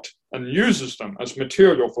out and uses them as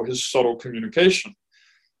material for his subtle communication.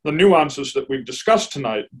 The nuances that we've discussed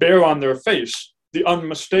tonight bear on their face the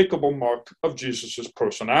unmistakable mark of Jesus'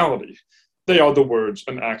 personality. They are the words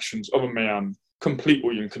and actions of a man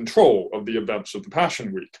completely in control of the events of the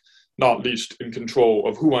Passion Week, not least in control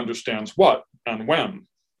of who understands what and when.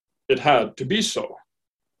 It had to be so.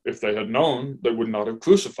 If they had known, they would not have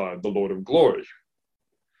crucified the Lord of glory.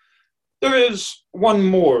 There is one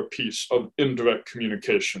more piece of indirect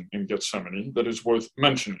communication in Gethsemane that is worth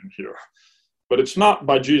mentioning here, but it's not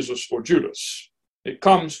by Jesus or Judas. It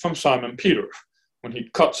comes from Simon Peter when he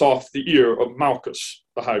cuts off the ear of Malchus,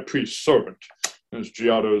 the high priest's servant. There's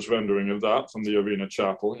Giotto's rendering of that from the Arena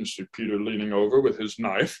Chapel. You see Peter leaning over with his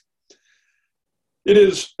knife. It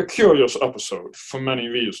is a curious episode for many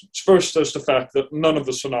reasons. First, there's the fact that none of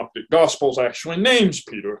the synoptic gospels actually names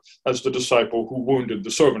Peter as the disciple who wounded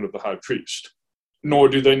the servant of the high priest, nor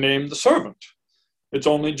do they name the servant. It's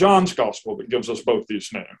only John's gospel that gives us both these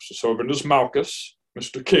names. The servant is Malchus,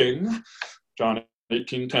 Mr. King, John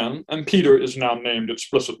 18:10, and Peter is now named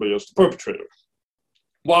explicitly as the perpetrator.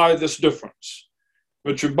 Why this difference?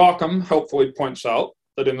 Richard Bauckham helpfully points out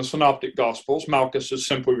that in the synoptic gospels, Malchus is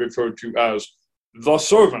simply referred to as the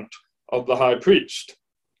servant of the high priest,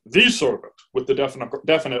 the servant with the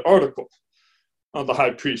definite article. Now, the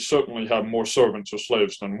high priest certainly had more servants or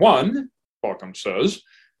slaves than one, Bauckham says.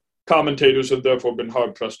 Commentators have therefore been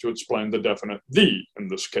hard-pressed to explain the definite "the" in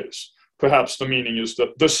this case. Perhaps the meaning is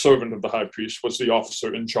that this servant of the high priest was the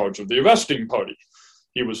officer in charge of the arresting party.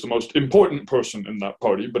 He was the most important person in that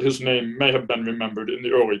party, but his name may have been remembered in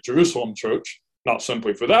the early Jerusalem church not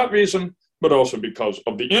simply for that reason, but also because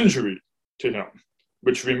of the injury to him,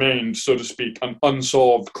 which remained, so to speak, an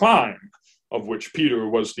unsolved crime, of which Peter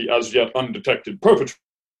was the as yet undetected perpetrator.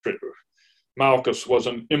 Malchus was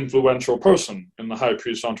an influential person in the high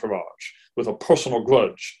priest's entourage, with a personal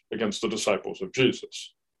grudge against the disciples of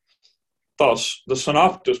Jesus. Thus, the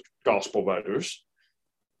synoptic gospel writers,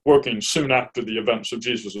 working soon after the events of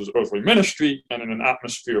Jesus' earthly ministry and in an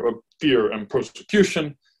atmosphere of fear and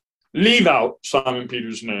persecution, leave out Simon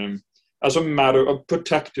Peter's name as a matter of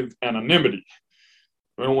protective anonymity.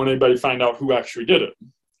 We don't want anybody to find out who actually did it.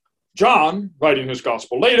 John, writing his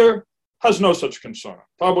gospel later, has no such concern.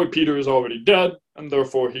 Probably Peter is already dead, and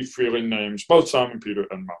therefore he freely names both Simon Peter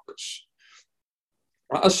and Malchus.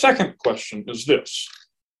 A second question is this: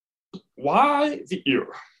 why the ear?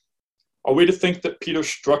 Are we to think that Peter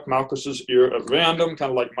struck Malchus's ear at random,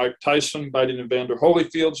 kind of like Mike Tyson biting Evander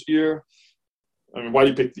Holyfield's ear? I mean, why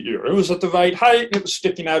did he pick the ear? It was at the right height, and it was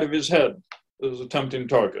sticking out of his head. It was a tempting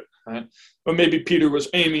target, right? Or maybe Peter was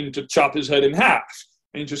aiming to chop his head in half,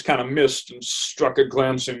 and he just kind of missed and struck a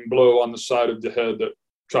glancing blow on the side of the head that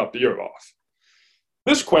chopped the ear off.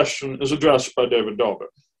 This question is addressed by David Daubert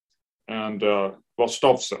and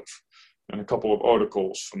Rostovtsev in a couple of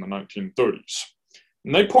articles from the 1930s.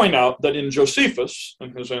 And they point out that in Josephus,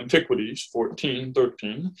 in his Antiquities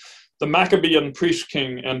 14:13, the Maccabean priest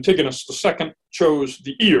king Antigonus II chose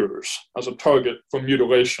the ears as a target for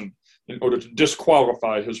mutilation in order to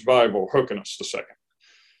disqualify his rival Hyrcanus II.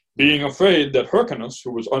 Being afraid that Hyrcanus,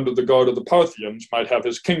 who was under the guard of the Parthians, might have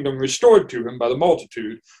his kingdom restored to him by the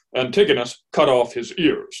multitude, Antigonus cut off his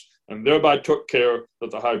ears, and thereby took care that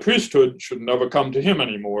the high priesthood should never come to him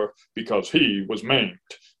anymore, because he was maimed,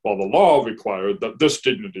 while the law required that this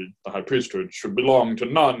dignity, the high priesthood, should belong to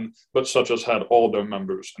none but such as had all their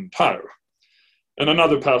members entire. In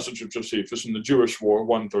another passage of Josephus, in the Jewish War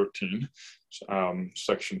 113,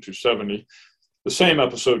 section 270, the same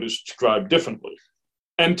episode is described differently.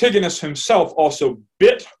 Antigonus himself also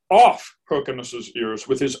bit off Hyrcanus's ears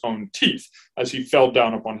with his own teeth as he fell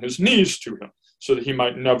down upon his knees to him, so that he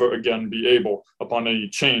might never again be able, upon any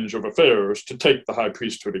change of affairs, to take the high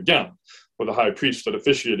priesthood again, for the high priest that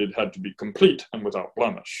officiated had to be complete and without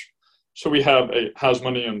blemish. So we have a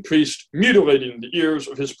Hasmonean priest mutilating the ears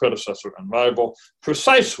of his predecessor and rival,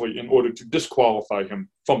 precisely in order to disqualify him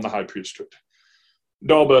from the high priesthood.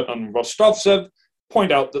 Daubert and Rostovtsev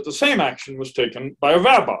point out that the same action was taken by a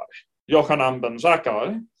rabbi, Yochanan ben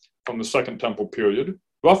Zakkai, from the Second Temple period,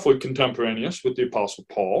 roughly contemporaneous with the Apostle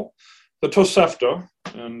Paul. The Tosefta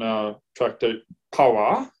in Tractate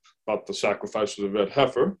Parah, about the sacrifice of the red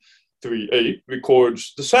heifer, 3:8,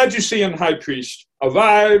 records, the Sadducean high priest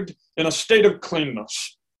arrived in a state of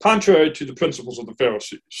cleanness, contrary to the principles of the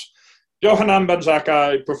Pharisees. Yochanan ben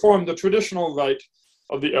Zakkai performed the traditional rite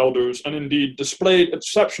of the elders and indeed displayed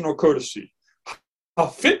exceptional courtesy. How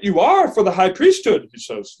fit you are for the high priesthood, he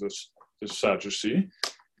says, this Sadducee.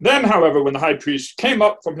 Then, however, when the high priest came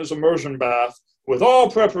up from his immersion bath, with all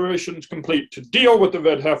preparations complete to deal with the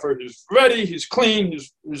red heifer, he's ready, he's clean,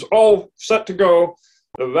 he's all set to go,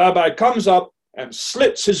 the rabbi comes up and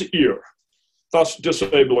slits his ear, thus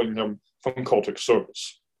disabling him from cultic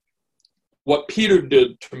service. What Peter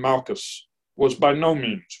did to Malchus was by no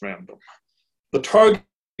means random. The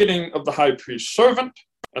targeting of the high priest's servant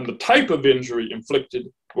and the type of injury inflicted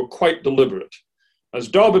were quite deliberate. As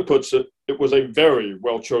Daubert puts it, it was a very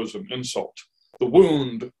well-chosen insult. The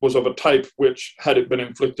wound was of a type which, had it been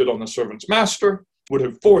inflicted on the servant's master, would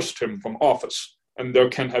have forced him from office, and there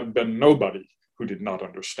can have been nobody who did not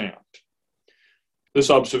understand. This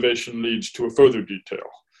observation leads to a further detail.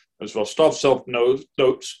 As Rostovtsev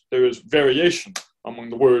notes, there is variation among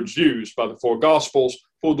the words used by the four Gospels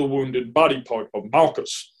for the wounded body part of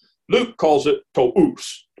Malchus. Luke calls it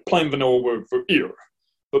tous, the plain vanilla word for ear,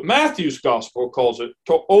 but Matthew's Gospel calls it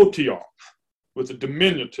to'otion, with a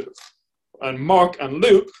diminutive, and Mark and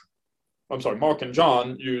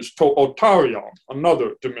John use to'otarion,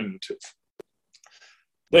 another diminutive.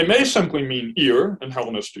 They may simply mean ear in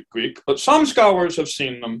Hellenistic Greek, but some scholars have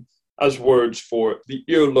seen them as words for the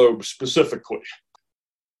earlobe specifically.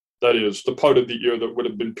 That is, the part of the ear that would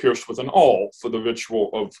have been pierced with an awl for the ritual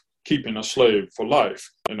of keeping a slave for life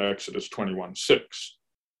in Exodus 21:6.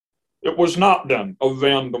 It was not then a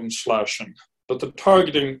random slashing, but the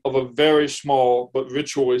targeting of a very small but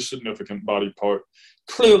ritually significant body part,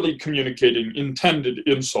 clearly communicating intended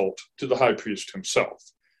insult to the high priest himself.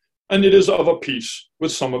 And it is of a piece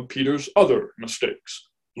with some of Peter's other mistakes.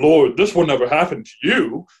 Lord, this will never happen to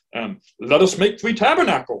you, and let us make 3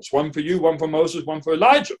 tabernacles, one for you, one for Moses, one for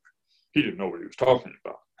Elijah. He didn't know what he was talking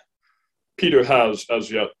about. Peter has, as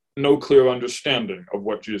yet, no clear understanding of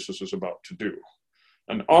what Jesus is about to do.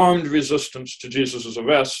 An armed resistance to Jesus'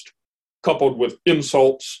 arrest, coupled with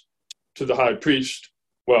insults to the high priest,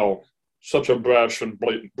 well, such a brash and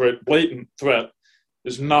blatant threat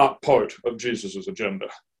is not part of Jesus' agenda.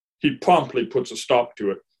 He promptly puts a stop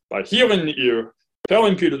to it by healing the ear,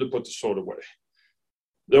 telling Peter to put the sword away.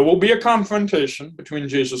 There will be a confrontation between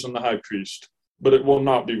Jesus and the high priest, but it will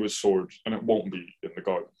not be with swords, and it won't be in the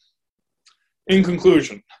garden. In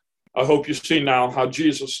conclusion, I hope you see now how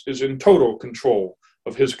Jesus is in total control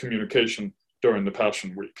of his communication during the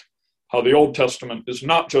Passion Week, how the Old Testament is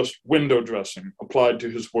not just window dressing applied to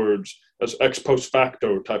his words as ex post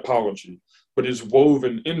facto typology, but is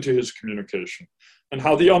woven into his communication, and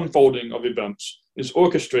how the unfolding of events is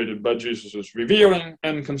orchestrated by Jesus' revealing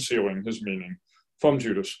and concealing his meaning from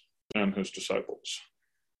Judas and his disciples.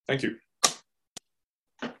 Thank you.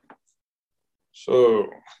 So,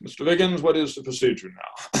 Mr. Wiggins, what is the procedure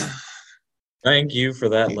now? Thank you for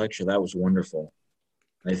that lecture. That was wonderful.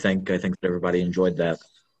 I think that everybody enjoyed that.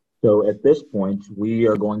 So at this point, we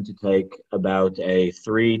are going to take about a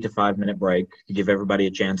 3 to 5 minute break to give everybody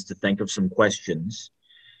a chance to think of some questions.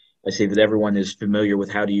 I see that everyone is familiar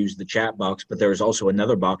with how to use the chat box, but there is also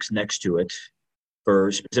another box next to it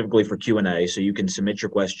specifically for Q&A. So you can submit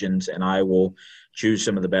your questions, and I will choose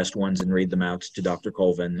some of the best ones and read them out to Dr.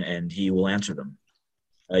 Colvin, and he will answer them.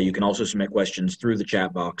 You can also submit questions through the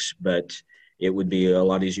chat box, but it would be a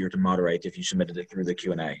lot easier to moderate if you submitted it through the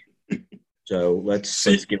Q&A. So let's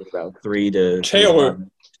give it about 3 to 5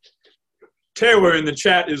 minutes. Taylor in the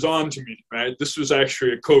chat is on to me, right? This was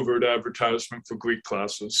actually a covert advertisement for Greek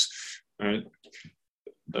classes, right?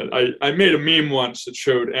 I made a meme once that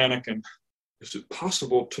showed Anakin. Is it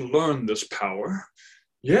possible to learn this power?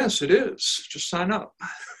 Yes, it is. Just sign up.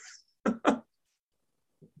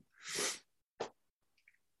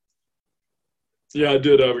 Yeah, I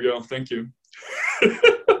did, Abigail. Thank you.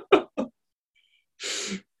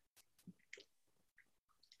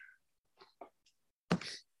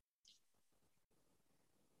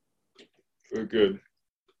 Very good.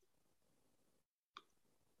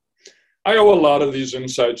 I owe a lot of these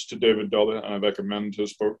insights to David Dully, and I recommend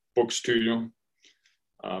his books to you,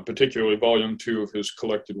 particularly Volume 2 of his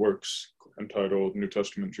collected works entitled New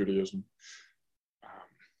Testament Judaism.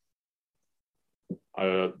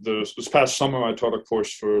 This past summer, I taught a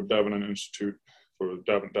course for Davenant Institute, for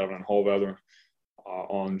Davenant Hall, rather,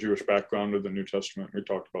 on Jewish background of the New Testament. We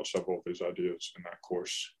talked about several of these ideas in that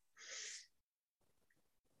course.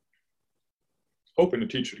 Hoping to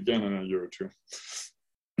teach it again in a year or two.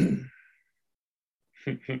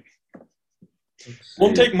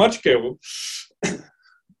 Won't take much, Caleb.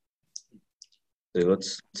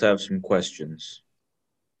 Let's have some questions.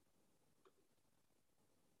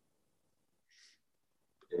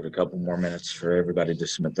 Give it a couple more minutes for everybody to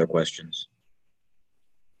submit their questions.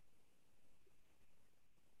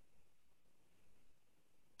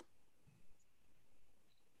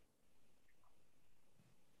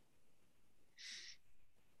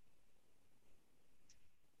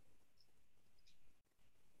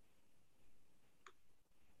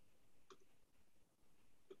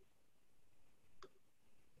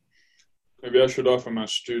 Maybe I should offer my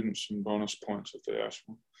students some bonus points if they ask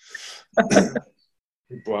one.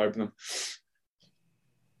 Bribe them.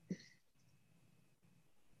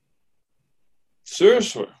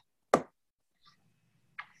 Seriously.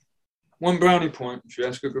 1 brownie point if you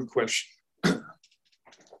ask a good question. Okay,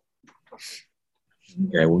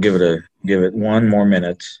 we'll give it 1 more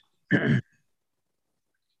minute.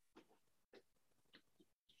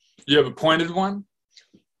 You have a pointed one?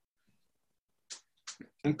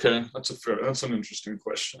 Okay, that's an interesting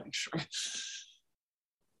question, actually.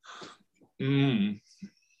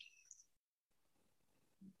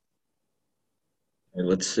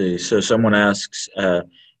 Let's see. So someone asks,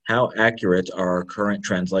 how accurate are our current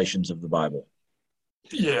translations of the Bible?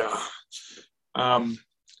 Yeah.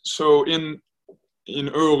 So in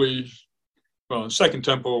early, Second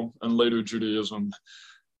Temple and later Judaism,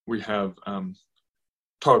 we have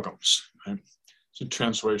targums, right? So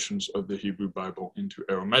translations of the Hebrew Bible into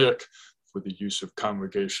Aramaic for the use of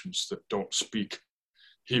congregations that don't speak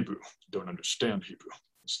Hebrew, don't understand Hebrew.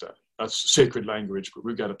 That's sacred language, but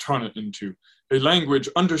we've got to turn it into a language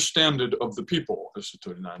understanded of the people, as the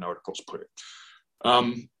 39 Articles put it.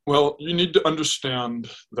 Well, you need to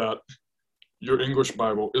understand that your English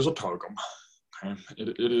Bible is a targum. Okay?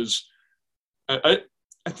 It is. I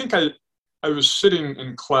think I was sitting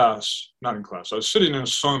in class, not in class. I was sitting in a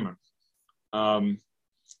sermon. Bill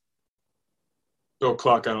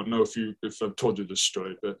Clark, I don't know if I've told you this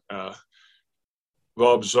story, but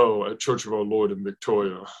Rob Zoe at Church of Our Lord in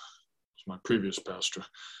Victoria, was my previous pastor.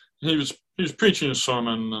 he was preaching a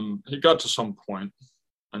sermon, and he got to some point,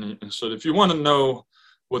 and he said, if you want to know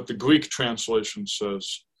what the Greek translation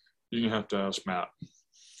says, you're going to have to ask Matt.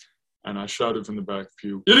 And I shouted from the back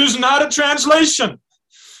pew, it is not a translation!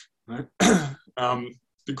 Right?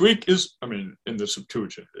 The Greek is, in the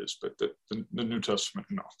Septuagint it is, but the New Testament,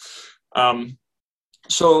 no.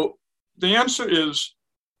 So the answer is,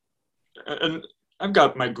 and I've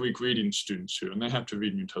got my Greek reading students here, and they have to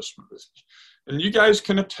read New Testament with me. And you guys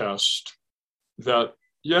can attest that,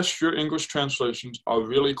 yes, your English translations are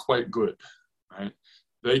really quite good, right?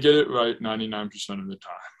 They get it right 99% of the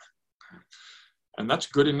time. And that's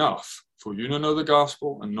good enough for you to know the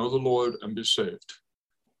gospel and know the Lord and be saved.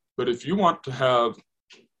 But if you want to have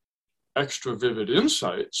extra vivid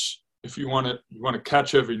insights, if you want to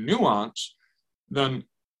catch every nuance, then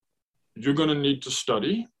you're going to need to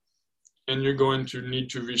study, and you're going to need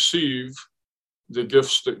to receive the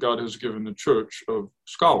gifts that God has given the church of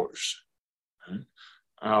scholars.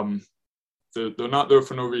 Right? They're not there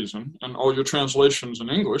for no reason, and all your translations in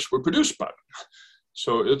English were produced by them.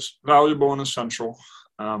 So it's valuable and essential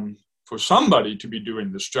for somebody to be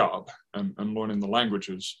doing this job and learning the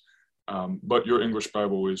languages. But your English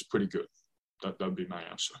Bible is pretty good. That would be my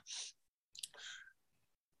answer.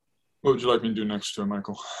 What would you like me to do next to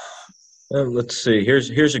Michael? Let's see.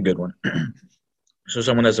 Here's a good one. So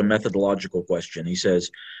someone has a methodological question. He says,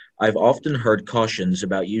 I've often heard cautions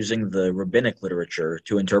about using the rabbinic literature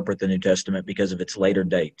to interpret the New Testament because of its later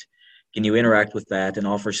date. Can you interact with that and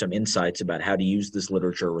offer some insights about how to use this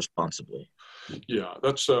literature responsibly? Yeah,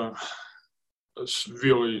 that's a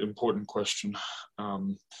really important question.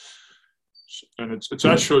 And it's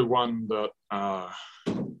actually one that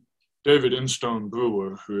David Instone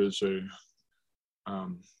Brewer, who is an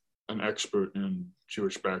expert in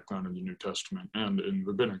Jewish background in the New Testament and in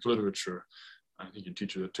rabbinic literature, I think he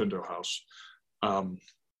teaches at Tyndale House in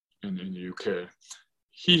the UK.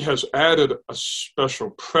 He has added a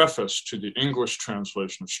special preface to the English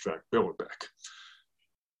translation of Strack-Billerbeck,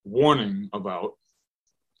 warning about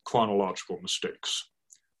chronological mistakes.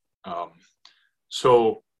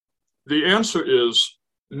 So the answer is,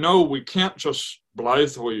 no, we can't just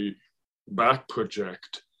blithely back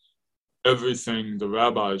project everything the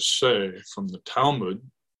rabbis say from the Talmud,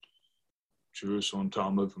 Jerusalem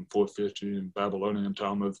Talmud from 450 and Babylonian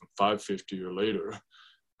Talmud from 550 or later,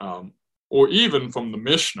 or even from the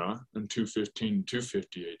Mishnah in 215,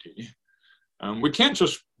 250 AD. We can't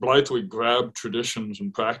just blithely grab traditions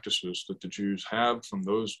and practices that the Jews have from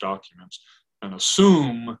those documents and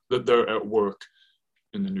assume that they're at work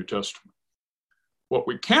in the New Testament. What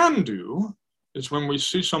we can do is when we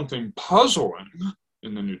see something puzzling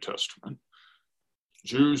in the New Testament,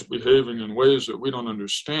 Jews behaving in ways that we don't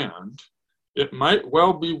understand, it might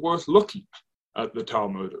well be worth looking at the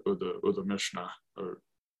Talmud or the Mishnah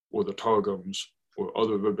or the Targums or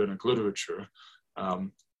other rabbinic literature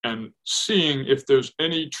and seeing if there's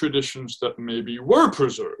any traditions that maybe were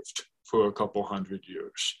preserved for a couple hundred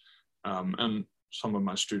years. And some of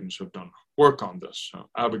my students have done work on this.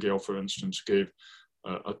 Abigail, for instance, gave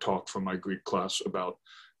a talk from my Greek class about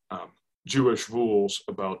Jewish rules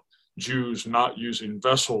about Jews not using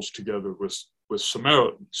vessels together with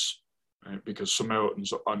Samaritans, right? Because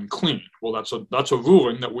Samaritans are unclean. Well, that's a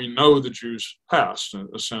ruling that we know the Jews passed.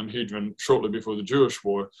 A Sanhedrin, shortly before the Jewish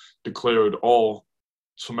War, declared all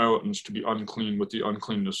Samaritans to be unclean with the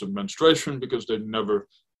uncleanness of menstruation because they'd never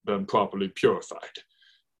been properly purified.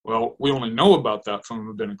 Well, we only know about that from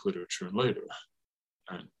rabbinic literature and later.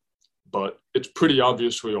 Right? But it's pretty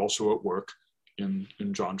obviously also at work in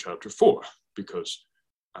John chapter 4, because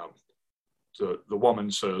the woman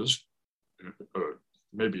says, or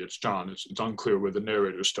maybe it's John, it's unclear where the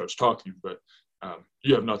narrator starts talking, but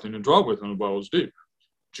you have nothing to draw with and the well is deep.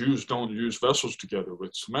 Jews don't use vessels together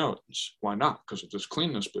with Samaritans. Why not? Because of this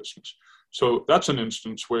cleanness business. So that's an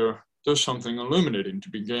instance where there's something illuminating to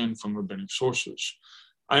be gained from rabbinic sources.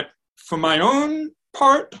 For my own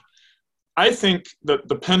part, I think that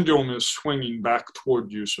the pendulum is swinging back toward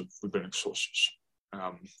use of rabbinic sources.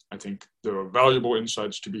 I think there are valuable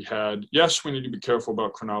insights to be had. Yes, we need to be careful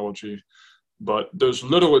about chronology, but there's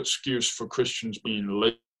little excuse for Christians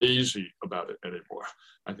being lazy about it anymore.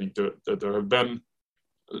 I think that there have been,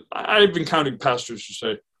 I've encountered pastors who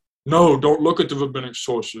say, no, don't look at the rabbinic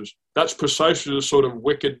sources. That's precisely the sort of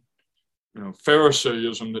wicked,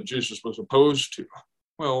 Pharisaism that Jesus was opposed to.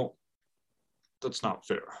 Well, that's not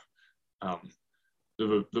fair.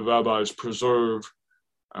 The rabbis preserve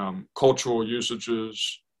cultural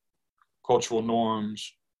usages, cultural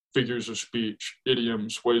norms, figures of speech,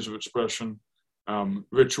 idioms, ways of expression,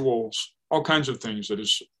 rituals, all kinds of things that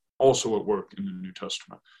is also at work in the New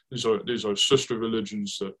Testament. These are sister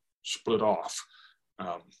religions split off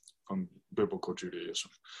from biblical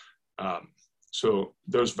Judaism. So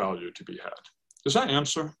there's value to be had. Does that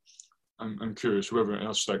answer? I'm curious, whoever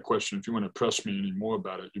asked that question, if you want to press me any more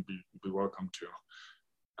about it, you'd be welcome to.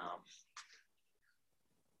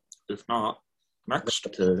 If not, next.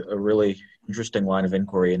 It's a really interesting line of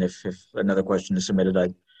inquiry, and if another question is submitted,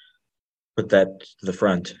 I'd put that to the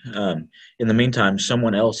front. In the meantime,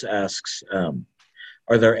 someone else asks,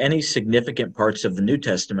 are there any significant parts of the New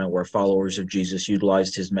Testament where followers of Jesus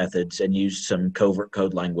utilized his methods and used some covert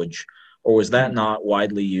code language, or was that not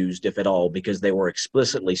widely used, if at all, because they were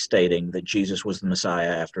explicitly stating that Jesus was the Messiah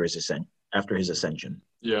after his ascension?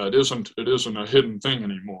 Yeah, it isn't a hidden thing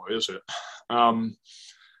anymore, is it?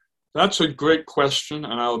 That's a great question,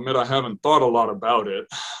 and I'll admit I haven't thought a lot about it.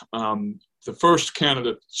 The first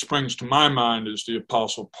candidate that springs to my mind is the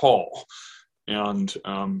Apostle Paul, and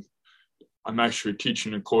I'm actually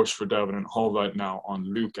teaching a course for Davenant Hall right now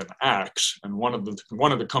on Luke and Acts, and one of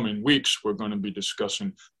the coming weeks we're going to be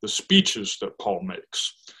discussing the speeches that Paul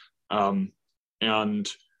makes. And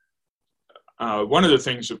one of the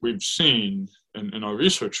things that we've seen in our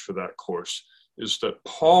research for that course is that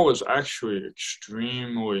Paul is actually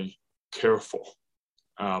extremely careful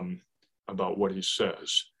about what he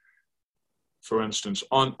says. For instance,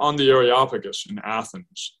 on the Areopagus in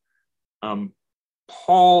Athens,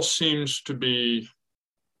 Paul seems to be,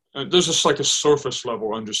 there's just like a surface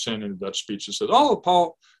level understanding of that speech that says, oh,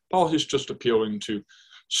 Paul, he's just appealing to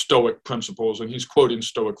Stoic principles, and he's quoting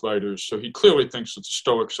Stoic writers, so he clearly thinks that the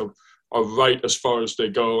Stoics are right as far as they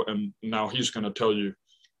go, and now he's going to tell you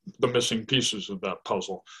the missing pieces of that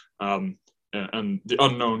puzzle, and the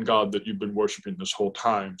unknown God that you've been worshiping this whole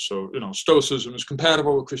time. So, Stoicism is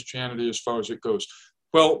compatible with Christianity as far as it goes.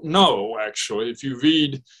 Well, no, actually, if you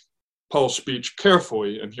read Paul's speech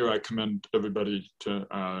carefully, and here I commend everybody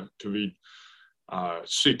to read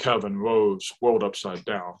C. Kevin Rowe's World Upside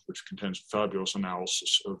Down, which contains a fabulous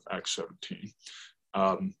analysis of Acts 17.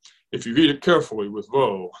 If you read it carefully with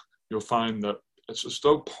Rowe, you'll find that it's as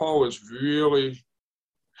though Paul is really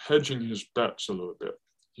hedging his bets a little bit.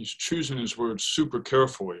 He's choosing his words super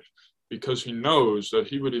carefully because he knows that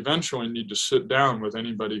he would eventually need to sit down with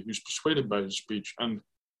anybody who's persuaded by his speech and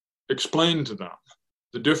explain to them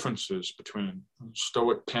the differences between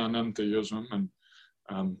Stoic panentheism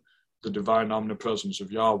and the divine omnipresence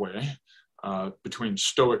of Yahweh, between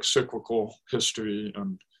Stoic cyclical history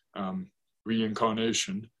and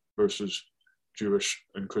reincarnation versus Jewish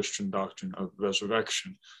and Christian doctrine of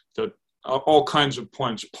resurrection. That all kinds of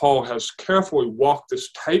points. Paul has carefully walked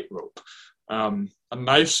this tightrope, a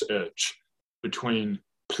knife's edge between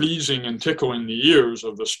pleasing and tickling the ears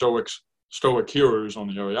of the Stoic hearers on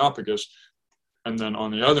the Areopagus, and then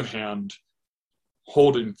on the other hand,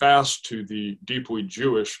 holding fast to the deeply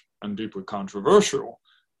Jewish and deeply controversial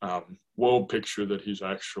world picture that he's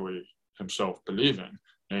actually himself believing,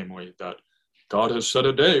 namely that God has set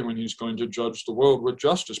a day when he's going to judge the world with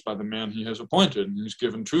justice by the man he has appointed, and he's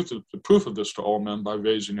given the proof of this to all men by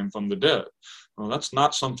raising him from the dead. Well, that's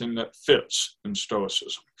not something that fits in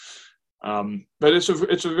Stoicism. But it's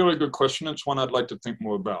a really good question. It's one I'd like to think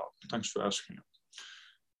more about. Thanks for asking it.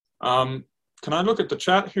 Can I look at the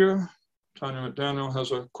chat here? Daniel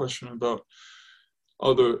has a question about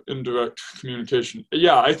other indirect communication.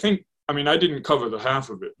 Yeah, I didn't cover the half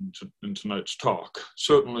of it in tonight's talk.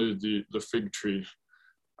 Certainly the fig tree,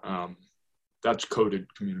 that's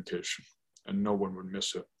coded communication, and no one would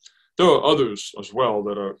miss it. There are others as well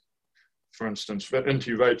that are, for instance,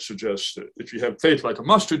 N.T. Wright suggests that if you have faith like a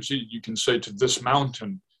mustard seed, you can say to this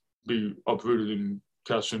mountain, be uprooted and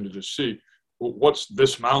cast into the sea. Well, what's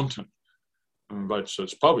this mountain? And Wright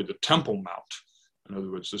says probably the Temple Mount. In other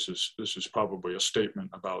words, this is probably a statement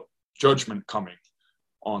about judgment coming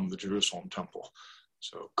on the Jerusalem temple.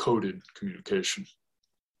 So coded communication.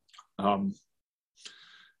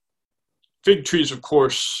 Fig trees, of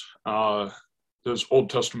course, there's Old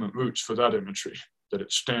Testament roots for that imagery, that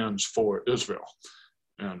it stands for Israel.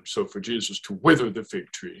 And so for Jesus to wither the fig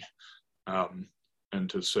tree and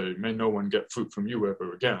to say, may no one get fruit from you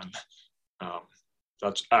ever again,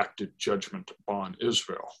 that's active judgment upon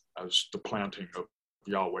Israel as the planting of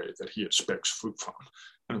Yahweh that he expects fruit from.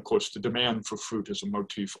 And of course, the demand for fruit is a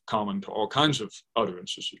motif common to all kinds of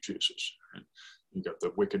utterances of Jesus. Right? You got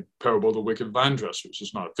the wicked parable of the wicked vine dressers.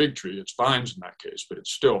 It's not a fig tree, it's vines in that case, but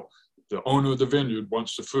it's still the owner of the vineyard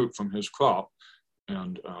wants the fruit from his crop.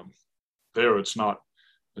 And there it's not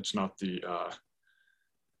the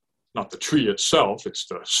tree itself, it's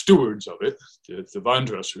the stewards of it, the vine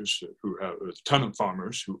dressers who have the tenant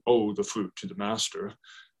farmers who owe the fruit to the master.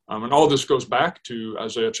 And all this goes back to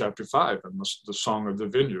Isaiah chapter 5 and the song of the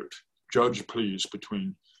vineyard. Judge, please,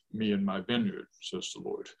 between me and my vineyard, says the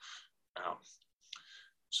Lord.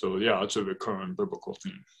 So yeah, it's a recurrent biblical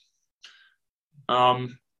theme.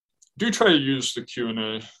 Do try to use the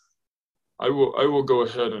Q&A. I will go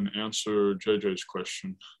ahead and answer JJ's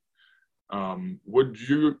question. Would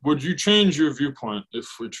you change your viewpoint if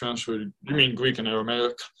we translated, you mean Greek and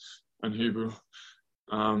Aramaic and Hebrew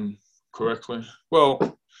correctly?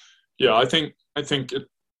 Well, yeah, I think it,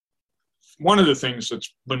 one of the things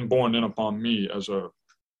that's been borne in upon me as a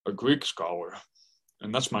Greek scholar,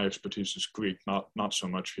 and that's my expertise, is Greek, not so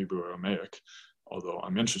much Hebrew or Aramaic, although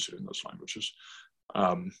I'm interested in those languages.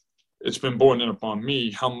 It's been borne in upon me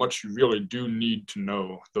how much you really do need to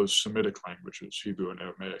know those Semitic languages, Hebrew and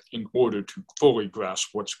Aramaic, in order to fully grasp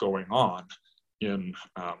what's going on in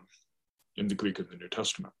the Greek of the New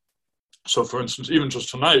Testament. So, for instance, even just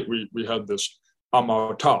tonight, we had this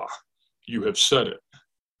amarta, you have said it,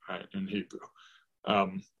 right, in Hebrew.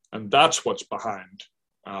 And that's what's behind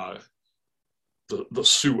the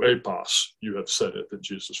su epos, you have said it, that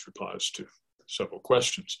Jesus replies to several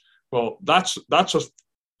questions. Well, that's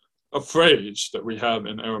a phrase that we have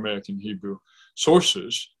in Aramaic and Hebrew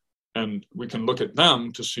sources, and we can look at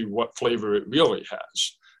them to see what flavor it really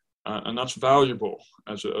has. And that's valuable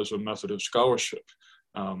as a method of scholarship.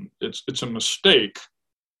 It's a mistake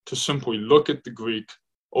to simply look at the Greek,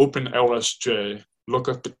 open LSJ, look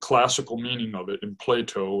at the classical meaning of it in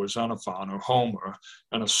Plato or Xenophon or Homer,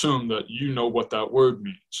 and assume that you know what that word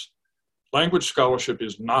means. Language scholarship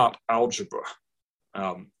is not algebra.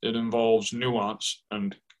 It involves nuance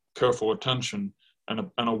and careful attention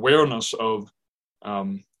and an awareness of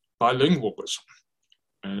bilingualism.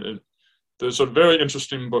 And there's a very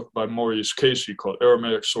interesting book by Maurice Casey called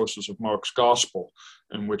Aramaic Sources of Mark's Gospel,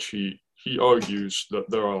 in which he argues that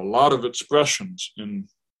there are a lot of expressions in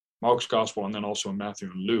Mark's Gospel and then also in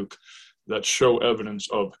Matthew and Luke that show evidence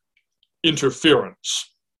of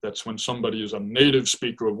interference. That's when somebody is a native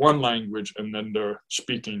speaker of one language and then they're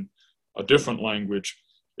speaking a different language.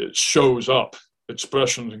 It shows up.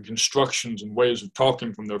 Expressions and constructions and ways of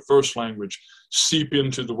talking from their first language seep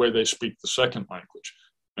into the way they speak the second language.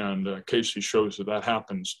 And Casey shows that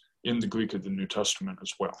happens in the Greek of the New Testament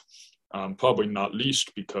as well. Probably not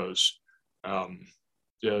least because, yeah,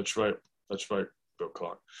 that's right, Bill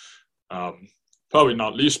Clark. Probably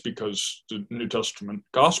not least because the New Testament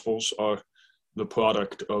Gospels are the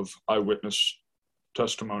product of eyewitness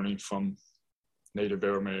testimony from native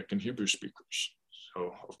Aramaic and Hebrew speakers.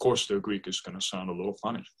 So, of course, their Greek is going to sound a little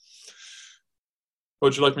funny. What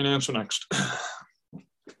would you like me to answer next?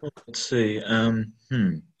 Let's see.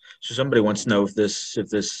 So somebody wants to know if this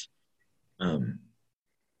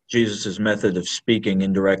Jesus' method of speaking,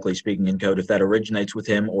 indirectly speaking in code, if that originates with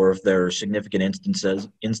him or if there are significant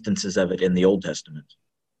instances of it in the Old Testament.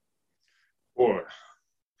 Or,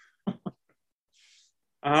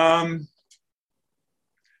 I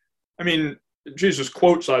mean, Jesus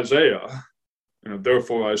quotes Isaiah.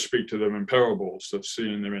 Therefore I speak to them in parables, that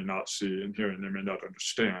seeing they may not see and hearing they may not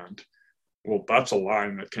understand. Well, that's a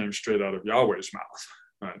line that came straight out of Yahweh's mouth.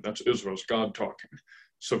 Right? That's Israel's God talking.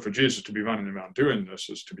 So for Jesus to be running around doing this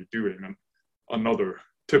is to be doing another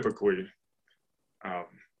typically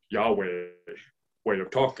Yahweh way of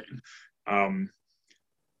talking. And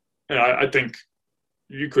I think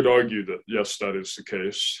you could argue that, yes, that is the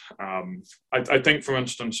case. I think, for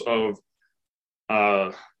instance,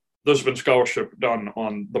 there's been scholarship done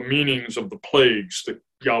on the meanings of the plagues that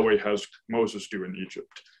Yahweh has Moses do in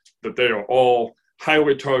Egypt, that they are all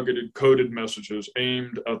highly targeted, coded messages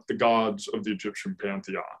aimed at the gods of the Egyptian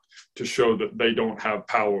pantheon to show that they don't have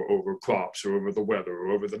power over crops or over the weather or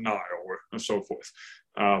over the Nile and so forth.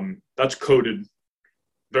 That's coded,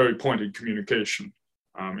 very pointed communication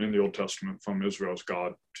in the Old Testament from Israel's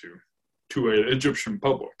God to an Egyptian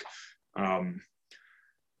public.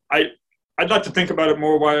 I'd like to think about it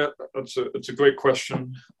more, Wyatt. It's a great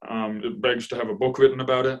question. It begs to have a book written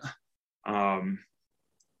about it.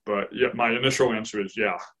 But yeah, my initial answer is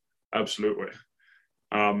yeah, absolutely.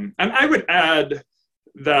 And I would add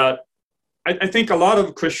that I think a lot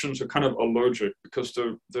of Christians are kind of allergic because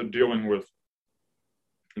they're dealing with,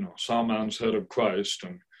 Salmon's head of Christ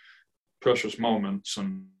and precious moments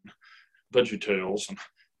and VeggieTales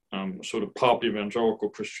and sort of pop evangelical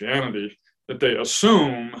Christianity, that they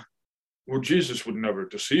assume, well, Jesus would never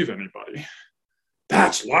deceive anybody.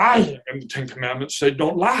 That's lying. And the Ten Commandments say,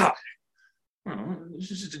 don't lie.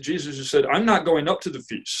 Jesus who said, I'm not going up to the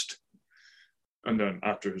feast. And then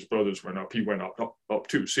after his brothers went up, he went up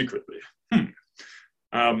too, secretly.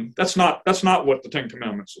 That's not what the Ten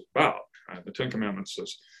Commandments is about. Right? The Ten Commandments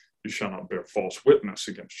says, you shall not bear false witness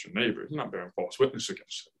against your neighbor. You're not bearing false witness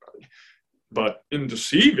against anybody. But in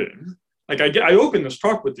deceiving, I opened this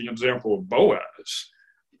talk with the example of Boaz.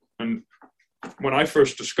 And when I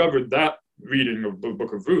first discovered that reading of the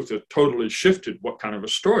book of Ruth, it totally shifted what kind of a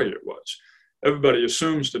story it was. Everybody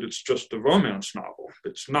assumes that it's just a romance novel.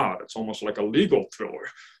 It's not. It's almost like a legal thriller.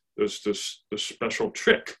 There's this special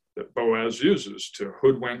trick that Boaz uses to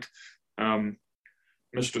hoodwink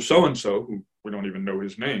Mr. So-and-so, who we don't even know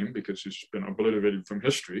his name because he's been obliterated from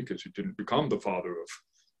history because he didn't become the father of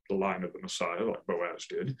the line of the Messiah like Boaz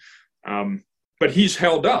did. But he's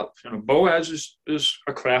held up. Boaz is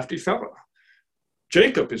a crafty fellow.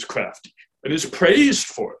 Jacob is crafty and is praised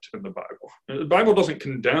for it in the Bible. And the Bible doesn't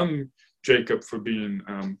condemn Jacob for being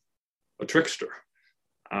a trickster.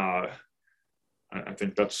 I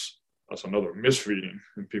think that's another misreading.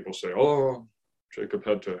 And people say, "Oh, Jacob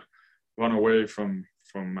had to run away from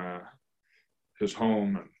his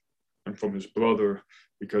home and from his brother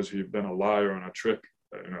because he'd been a liar and a trick,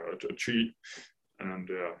 a cheat." And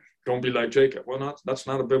don't be like Jacob. Well, that's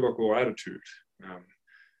not a biblical attitude.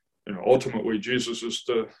 Ultimately, Jesus is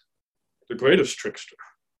the greatest trickster.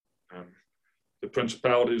 The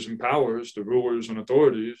principalities and powers, the rulers and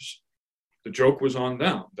authorities, the joke was on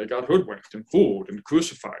them. They got hoodwinked and fooled and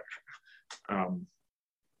crucified.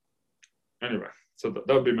 Anyway, so that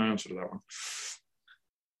would be my answer to that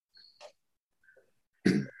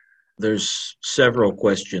one. There's several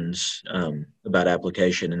questions about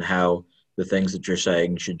application and how the things that you're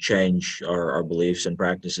saying should change our beliefs and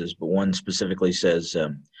practices. But one specifically says,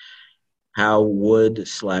 how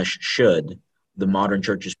would/should the modern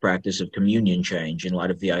church's practice of communion change in light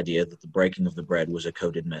of the idea that the breaking of the bread was a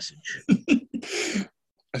coded message?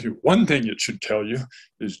 I think one thing it should tell you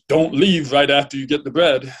is don't leave right after you get the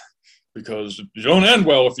bread, because you don't end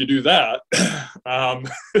well if you do that.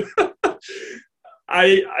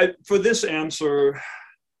 For this answer,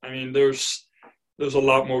 there's a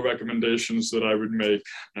lot more recommendations that I would make,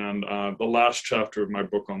 and the last chapter of my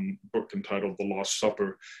book entitled "The Lost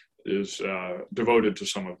Supper" is devoted to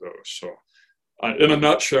some of those. So, in a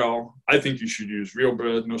nutshell, I think you should use real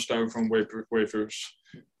bread, no styrofoam wafers.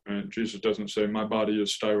 Right? Jesus doesn't say, "My body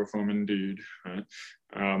is styrofoam indeed." Right?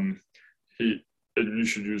 You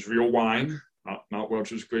should use real wine, not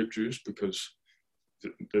Welch's grape juice, because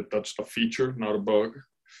that's a feature, not a bug.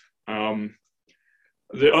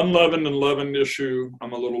 The unleavened and leavened issue,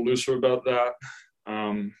 I'm a little looser about that,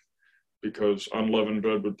 because unleavened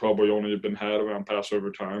bread would probably only have been had around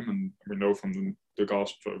Passover time, and we know from the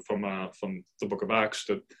gospel, from the book of Acts,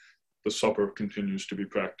 that the supper continues to be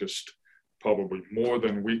practiced probably more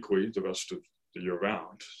than weekly the rest of the year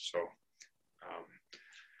round. So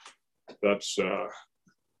that's there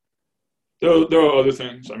are other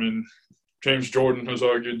things. James Jordan has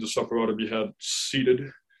argued the supper ought to be had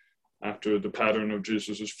seated, after the pattern of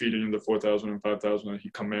Jesus' feeding the 4,000 and 5,000, he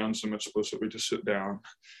commands them explicitly to sit down.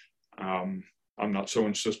 I'm not so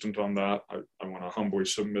insistent on that. I want to humbly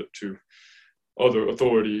submit to other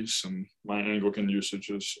authorities, and my Anglican usage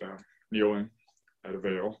is kneeling at a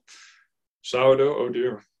veil. Sourdough, oh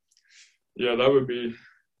dear. Yeah, that would be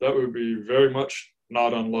very much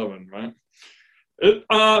not unleavened, right?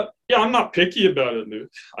 I'm not picky about it,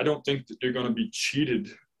 Luke. I don't think that you're going to be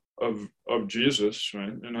cheated of Jesus,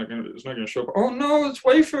 right? It's not gonna show up, "Oh no, it's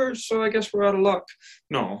wafers, so I guess we're out of luck."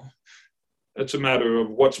 No. It's a matter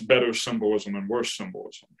of what's better symbolism and worse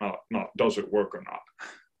symbolism, not does it work or not.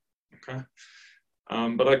 Okay?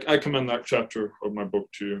 But I commend that chapter of my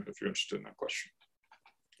book to you if you're interested in that question.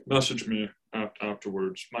 Message me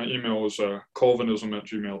afterwards. My email is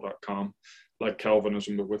calvinism@gmail.com, like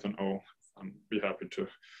Calvinism, but with an O. I'd be happy to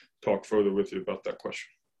talk further with you about that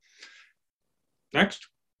question. Next.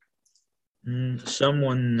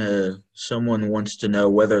 Someone wants to know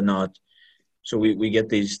whether or not, so we get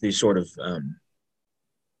these sort of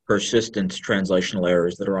persistent translational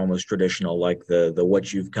errors that are almost traditional, like the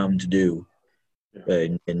 "what you've come to do"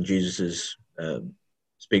 in Jesus's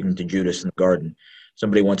speaking to Judas in the garden.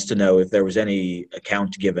 Somebody wants to know if there was any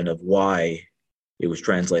account given of why it was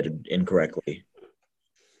translated incorrectly.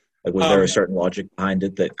 Like, was there a certain logic behind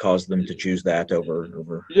it that caused them to choose that over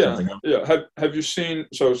something else? Yeah. Have you seen?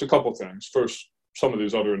 So it's a couple things. First, some of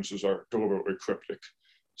these utterances are deliberately cryptic.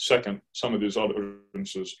 Second, some of these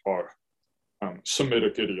utterances are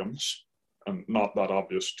Semitic idioms, and not that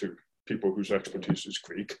obvious to people whose expertise is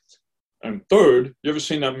Greek. And third, you ever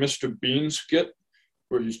seen that Mr. Bean skit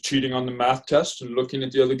where he's cheating on the math test and looking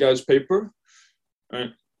at the other guy's paper?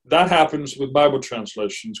 Right? That happens with Bible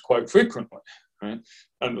translations quite frequently. Right?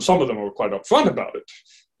 And some of them are quite upfront about it.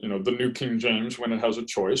 The New King James, when it has a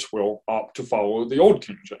choice, will opt to follow the Old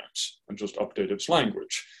King James and just update its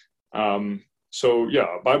language. So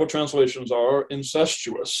Bible translations are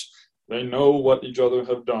incestuous. They know what each other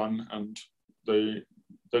have done, and they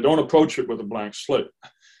don't approach it with a blank slate.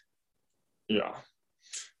 Yeah.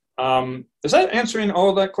 Is that answering all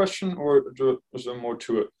of that question, or is there more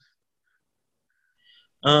to it?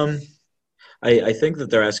 I think that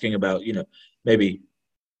they're asking about, maybe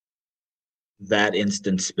that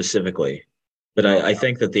instance specifically, but I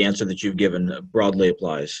think that the answer that you've given broadly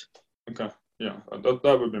applies. Okay. Yeah,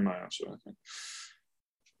 that would be my answer, I think.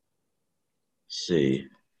 Let's see.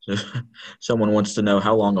 Someone wants to know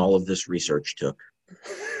how long all of this research took.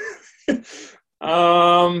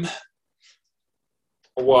 A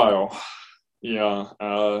while.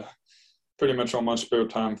 Yeah. Pretty much on my spare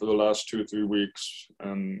time for the last 2 or 3 weeks.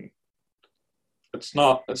 And it's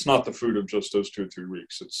not the fruit of just those 2 or 3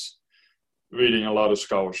 weeks. It's reading a lot of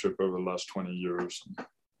scholarship over the last 20 years and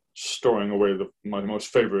storing away my most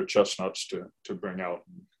favorite chestnuts to bring out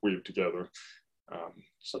and weave together.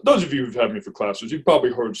 So those of you who've had me for classes, you've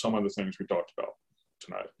probably heard some of the things we talked about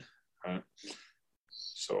tonight, right?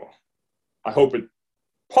 So I hope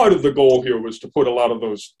part of the goal here was to put a lot of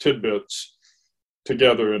those tidbits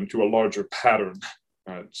together into a larger pattern,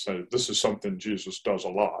 right? So this is something Jesus does a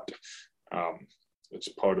lot. It's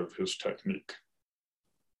part of his technique.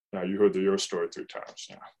 Now, you heard the your story 3 times.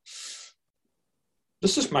 Yeah.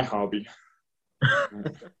 This is my hobby.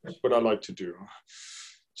 That's what I like to do.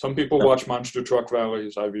 Some people watch Monster Truck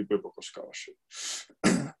Rallies. I read biblical scholarship.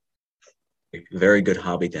 Very good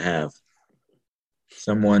hobby to have.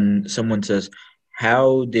 Someone says,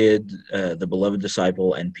 how did the beloved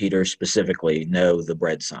disciple and Peter specifically know the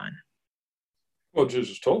bread sign? Well,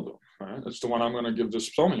 Jesus told them, right? It's the one I'm going to give this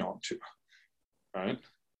psalmion to, right?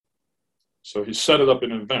 So he set it up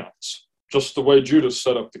in advance, just the way Judas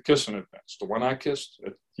set up the kiss in advance. The one I kissed,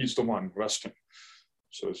 he's the one resting.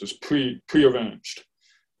 So it's just pre-arranged,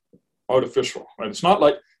 artificial, right? It's not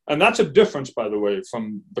like, and that's a difference, by the way,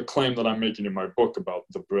 from the claim that I'm making in my book about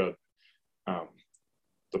the bread,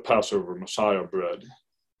 the Passover Messiah bread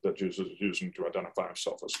that Jesus is using to identify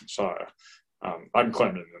himself as Messiah. I'm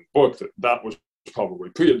claiming in the book that was probably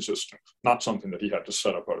pre-existing, not something that he had to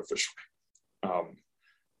set up artificially.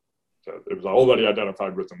 It was already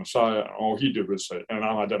identified with the Messiah, and all he did was say, and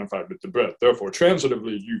I'm identified with the bread. Therefore,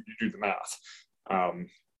 transitively, you do the math.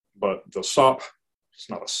 But the sop, it's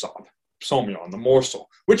not a sop, psalmion, the morsel,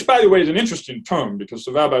 which, by the way, is an interesting term because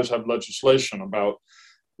the rabbis have legislation about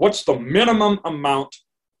what's the minimum amount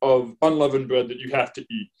of unleavened bread that you have to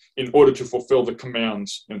eat in order to fulfill the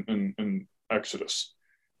commands in Exodus.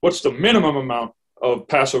 What's the minimum amount of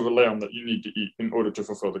Passover lamb that you need to eat in order to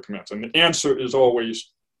fulfill the commands? And the answer is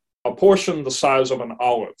always a portion the size of an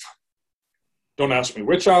olive. Don't ask me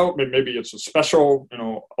which olive. Maybe it's a special,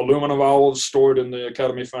 aluminum olive stored in the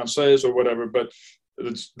Académie Française or whatever, but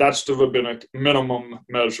that's the rabbinic minimum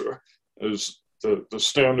measure, is the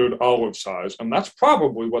standard olive size. And that's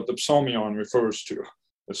probably what the psalmion refers to,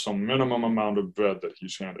 is some minimum amount of bread that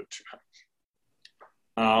he's handed to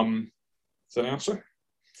him. Is that an answer?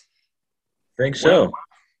 I think so. Well,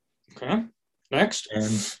 okay. Next.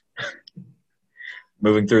 And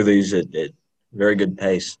moving through these at very good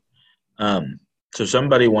pace. So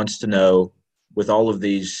somebody wants to know, with all of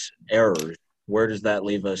these errors, where does that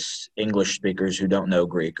leave us English speakers who don't know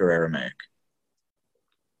Greek or Aramaic?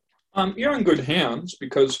 You're in good hands,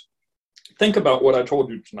 because think about what I told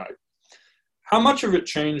you tonight. How much of it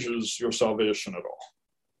changes your salvation at all?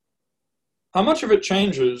 How much of it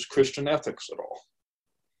changes Christian ethics at all?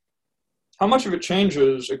 How much of it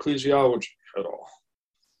changes ecclesiology at all?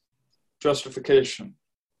 Justification,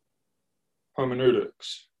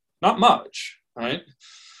 hermeneutics? Not much, right?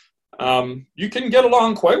 You can get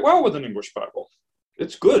along quite well with an English Bible.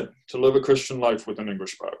 It's good to live a Christian life with an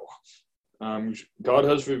English Bible. God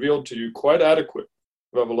has revealed to you quite adequate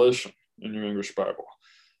revelation in your English Bible.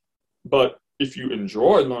 But if you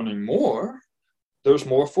enjoy learning more, there's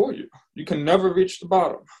more for you. You can never reach the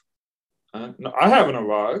bottom. No, I haven't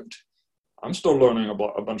arrived. I'm still learning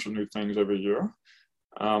a bunch of new things every year.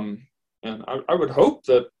 And I would hope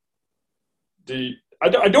that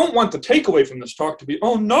I don't want the takeaway from this talk to be,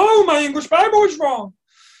 oh no, my English Bible is wrong,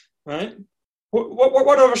 right?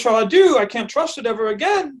 Whatever shall I do? I can't trust it ever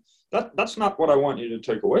again. That's not what I want you to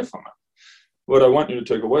take away from it. What I want you to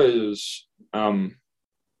take away is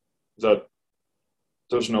that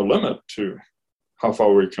there's no limit to how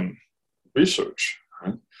far we can research,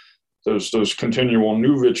 right? There's continual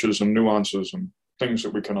new riches and nuances and things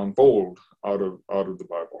that we can unfold out of the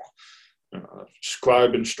Bible. A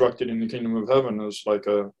scribe instructed in the kingdom of heaven is like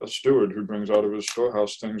a steward who brings out of his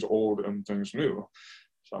storehouse things old and things new.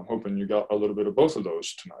 So I'm hoping you got a little bit of both of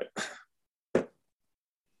those tonight.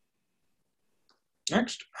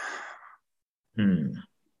 Next.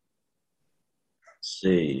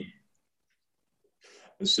 see.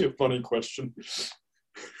 Let's see a funny question.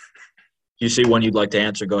 You see one you'd like to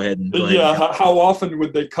answer? Go ahead and Yeah, how often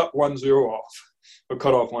would they cut 1 0 off, or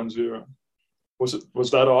cut off 1 0? Was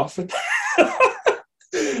that often?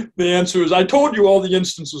 The answer is, I told you all the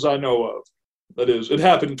instances I know of. That is, it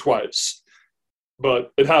happened twice,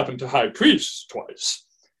 but it happened to high priests twice.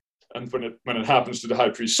 And when it happens to the high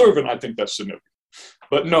priest's servant, I think that's significant.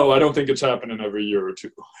 But no, I don't think it's happening every year or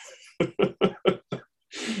two.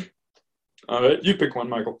 All right, you pick one,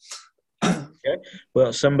 Michael. Okay.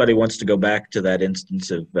 Well, somebody wants to go back to that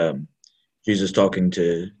instance of Jesus talking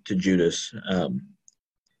to Judas.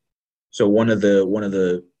 So one of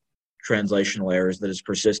the translational errors that has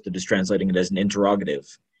persisted is translating it as an interrogative.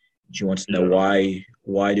 She wants to know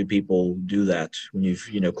why do people do that when you've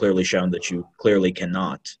clearly shown that you clearly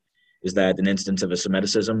cannot. Is that an instance of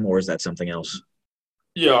asymmetricism, or is that something else?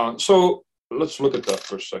 Yeah, so let's look at that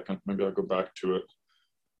for a second. Maybe I'll go back to it.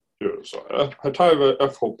 Here, so Hataiva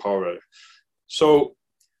Echol Pare. So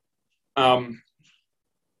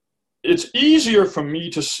it's easier for me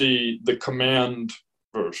to see the command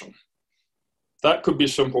version. That could be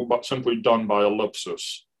simply done by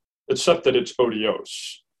ellipsis, except that it's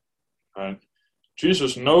odios. Right?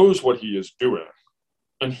 Jesus knows what he is doing,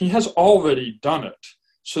 and he has already done it.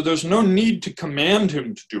 So there's no need to command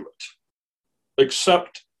him to do it,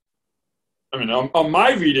 except, on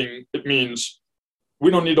my reading, it means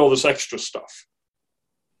we don't need all this extra stuff.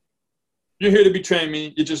 You're here to betray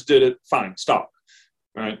me. You just did it. Fine, stop.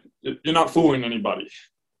 Right? You're not fooling anybody.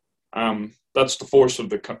 That's the force of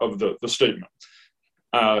the statement.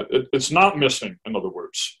 It's not missing, in other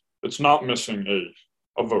words. It's not missing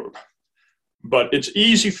a verb. But it's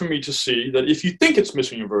easy for me to see that if you think it's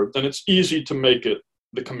missing a verb, then it's easy to make it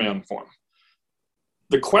the command form.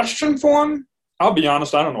 The question form, I'll be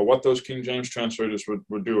honest, I don't know what those King James translators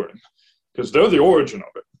were doing, because they're the origin of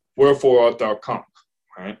it. Wherefore art thou come?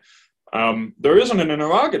 Right? There isn't an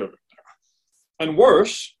interrogative in there. And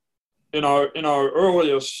worse, in our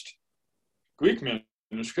earliest Greek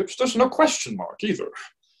manuscripts, there's no question mark either.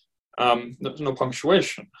 There's no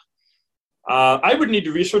punctuation. I would need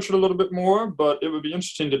to research it a little bit more, but it would be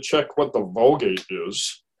interesting to check what the Vulgate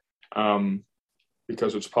is,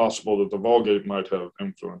 because it's possible that the Vulgate might have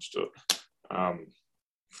influenced it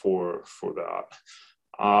for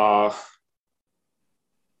that.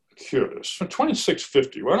 Curious. For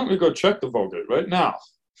 2650, why don't we go check the Vulgate right now?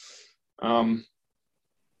 Let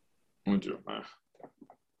me do it.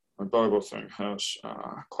 My Bible thing has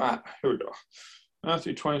here we go.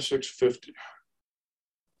 Matthew 2650.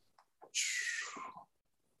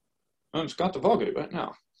 And it's got the Vulgate right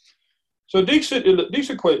now. So dixit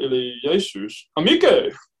ili Jesus,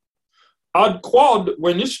 amice, ad quod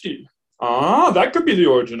venisti. That could be the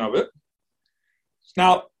origin of it.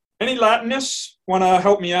 Now, any Latinists want to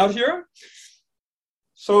help me out here?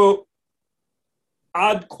 So,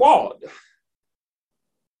 ad quod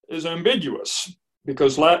is ambiguous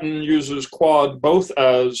because Latin uses quod both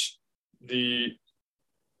as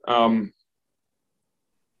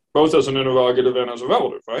both as an interrogative and as a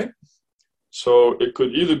relative, right? So it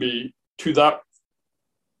could either be to that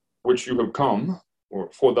which you have come,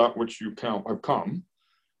 or for that which you have come,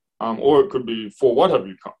 or it could be for what have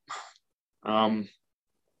you come.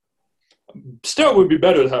 Still, it would be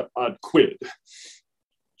better to have ad quid.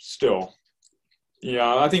 Still,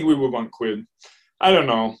 yeah, I think we would want quid. I don't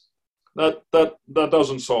know. That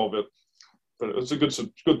doesn't solve it, but it's a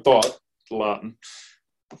good thought. Latin.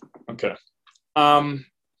 Okay.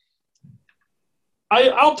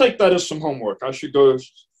 I'll take that as some homework. I should go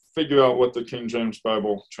figure out what the King James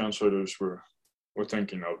Bible translators were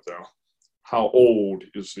thinking of there. How old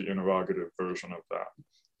is the interrogative version of that?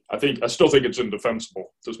 I still think it's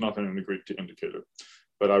indefensible. There's nothing in the Greek to indicate it,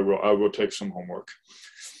 but I will take some homework.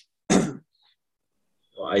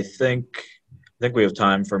 I think we have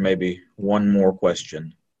time for maybe one more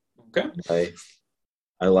question. Okay.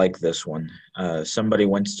 I like this one. Somebody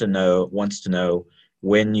wants to know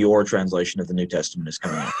when your translation of the New Testament is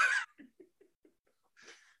coming out.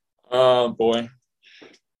 Oh boy.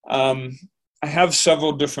 I have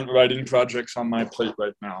several different writing projects on my plate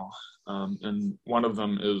right now. And one of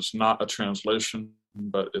them is not a translation,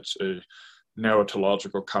 but it's a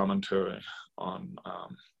narratological commentary on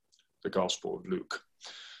the Gospel of Luke.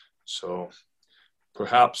 So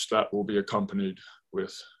perhaps that will be accompanied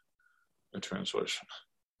with a translation.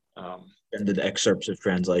 Extended excerpts of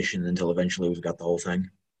translation until eventually we've got the whole thing.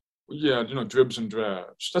 Yeah, dribs and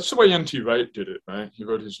drabs. That's the way N.T. Wright did it, right? He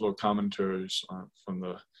wrote his little commentaries from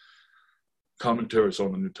the commentaries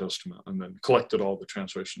on the New Testament, and then collected all the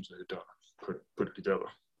translations they had done, put it together.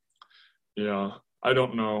 Yeah, I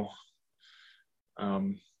don't know.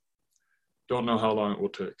 Don't know how long it will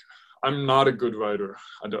take. I'm not a good writer.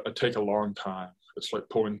 I take a long time. It's like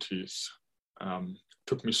pulling teeth.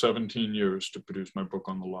 Took me 17 years to produce my book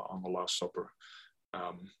on the Last Supper.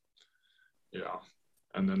 Yeah,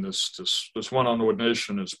 and then this one on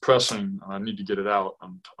ordination is pressing. I need to get it out.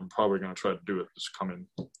 I'm probably going to try to do it this coming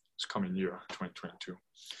year, 2022.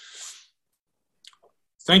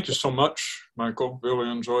 Thank you so much, Michael. Really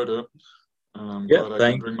enjoyed it. I'm glad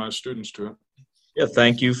I can bring my students to it. Yeah,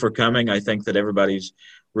 thank you for coming. I think that everybody's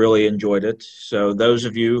really enjoyed it. So those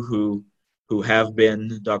of you who have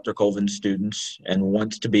been Dr. Colvin's students and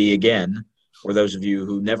want to be again, or those of you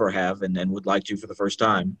who never have and would like to for the first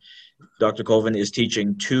time, Dr. Colvin is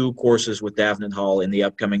teaching 2 courses with Davenant Hall in the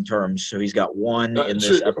upcoming terms. So he's got one in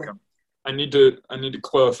this upcoming. I need to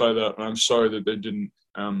clarify that, and I'm sorry that they didn't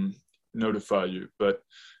notify you, but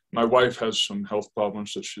my wife has some health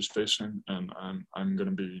problems that she's facing, and I'm going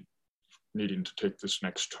to be needing to take this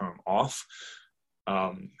next term off.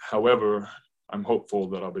 However, I'm hopeful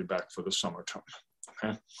that I'll be back for the summer term.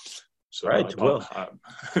 Okay, so right. I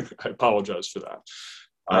apologize for that.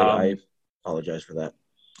 I apologize for that.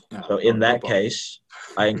 Yeah, so in that case,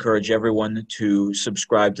 I encourage everyone to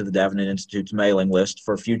subscribe to the Davenant Institute's mailing list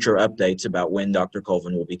for future updates about when Dr.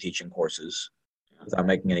 Colvin will be teaching courses, without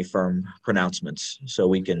making any firm pronouncements. So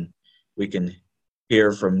we can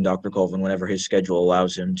hear from Dr. Colvin whenever his schedule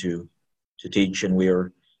allows him to teach, and we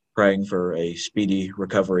are praying for a speedy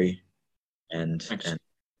recovery and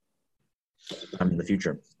in the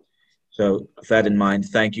future. So with that in mind,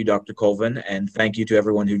 thank you, Dr. Colvin, and thank you to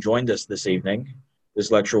everyone who joined us this evening.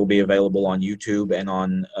 This lecture will be available on YouTube and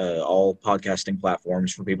on all podcasting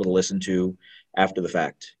platforms for people to listen to after the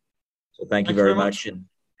fact. So thank you very much, and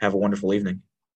have a wonderful evening.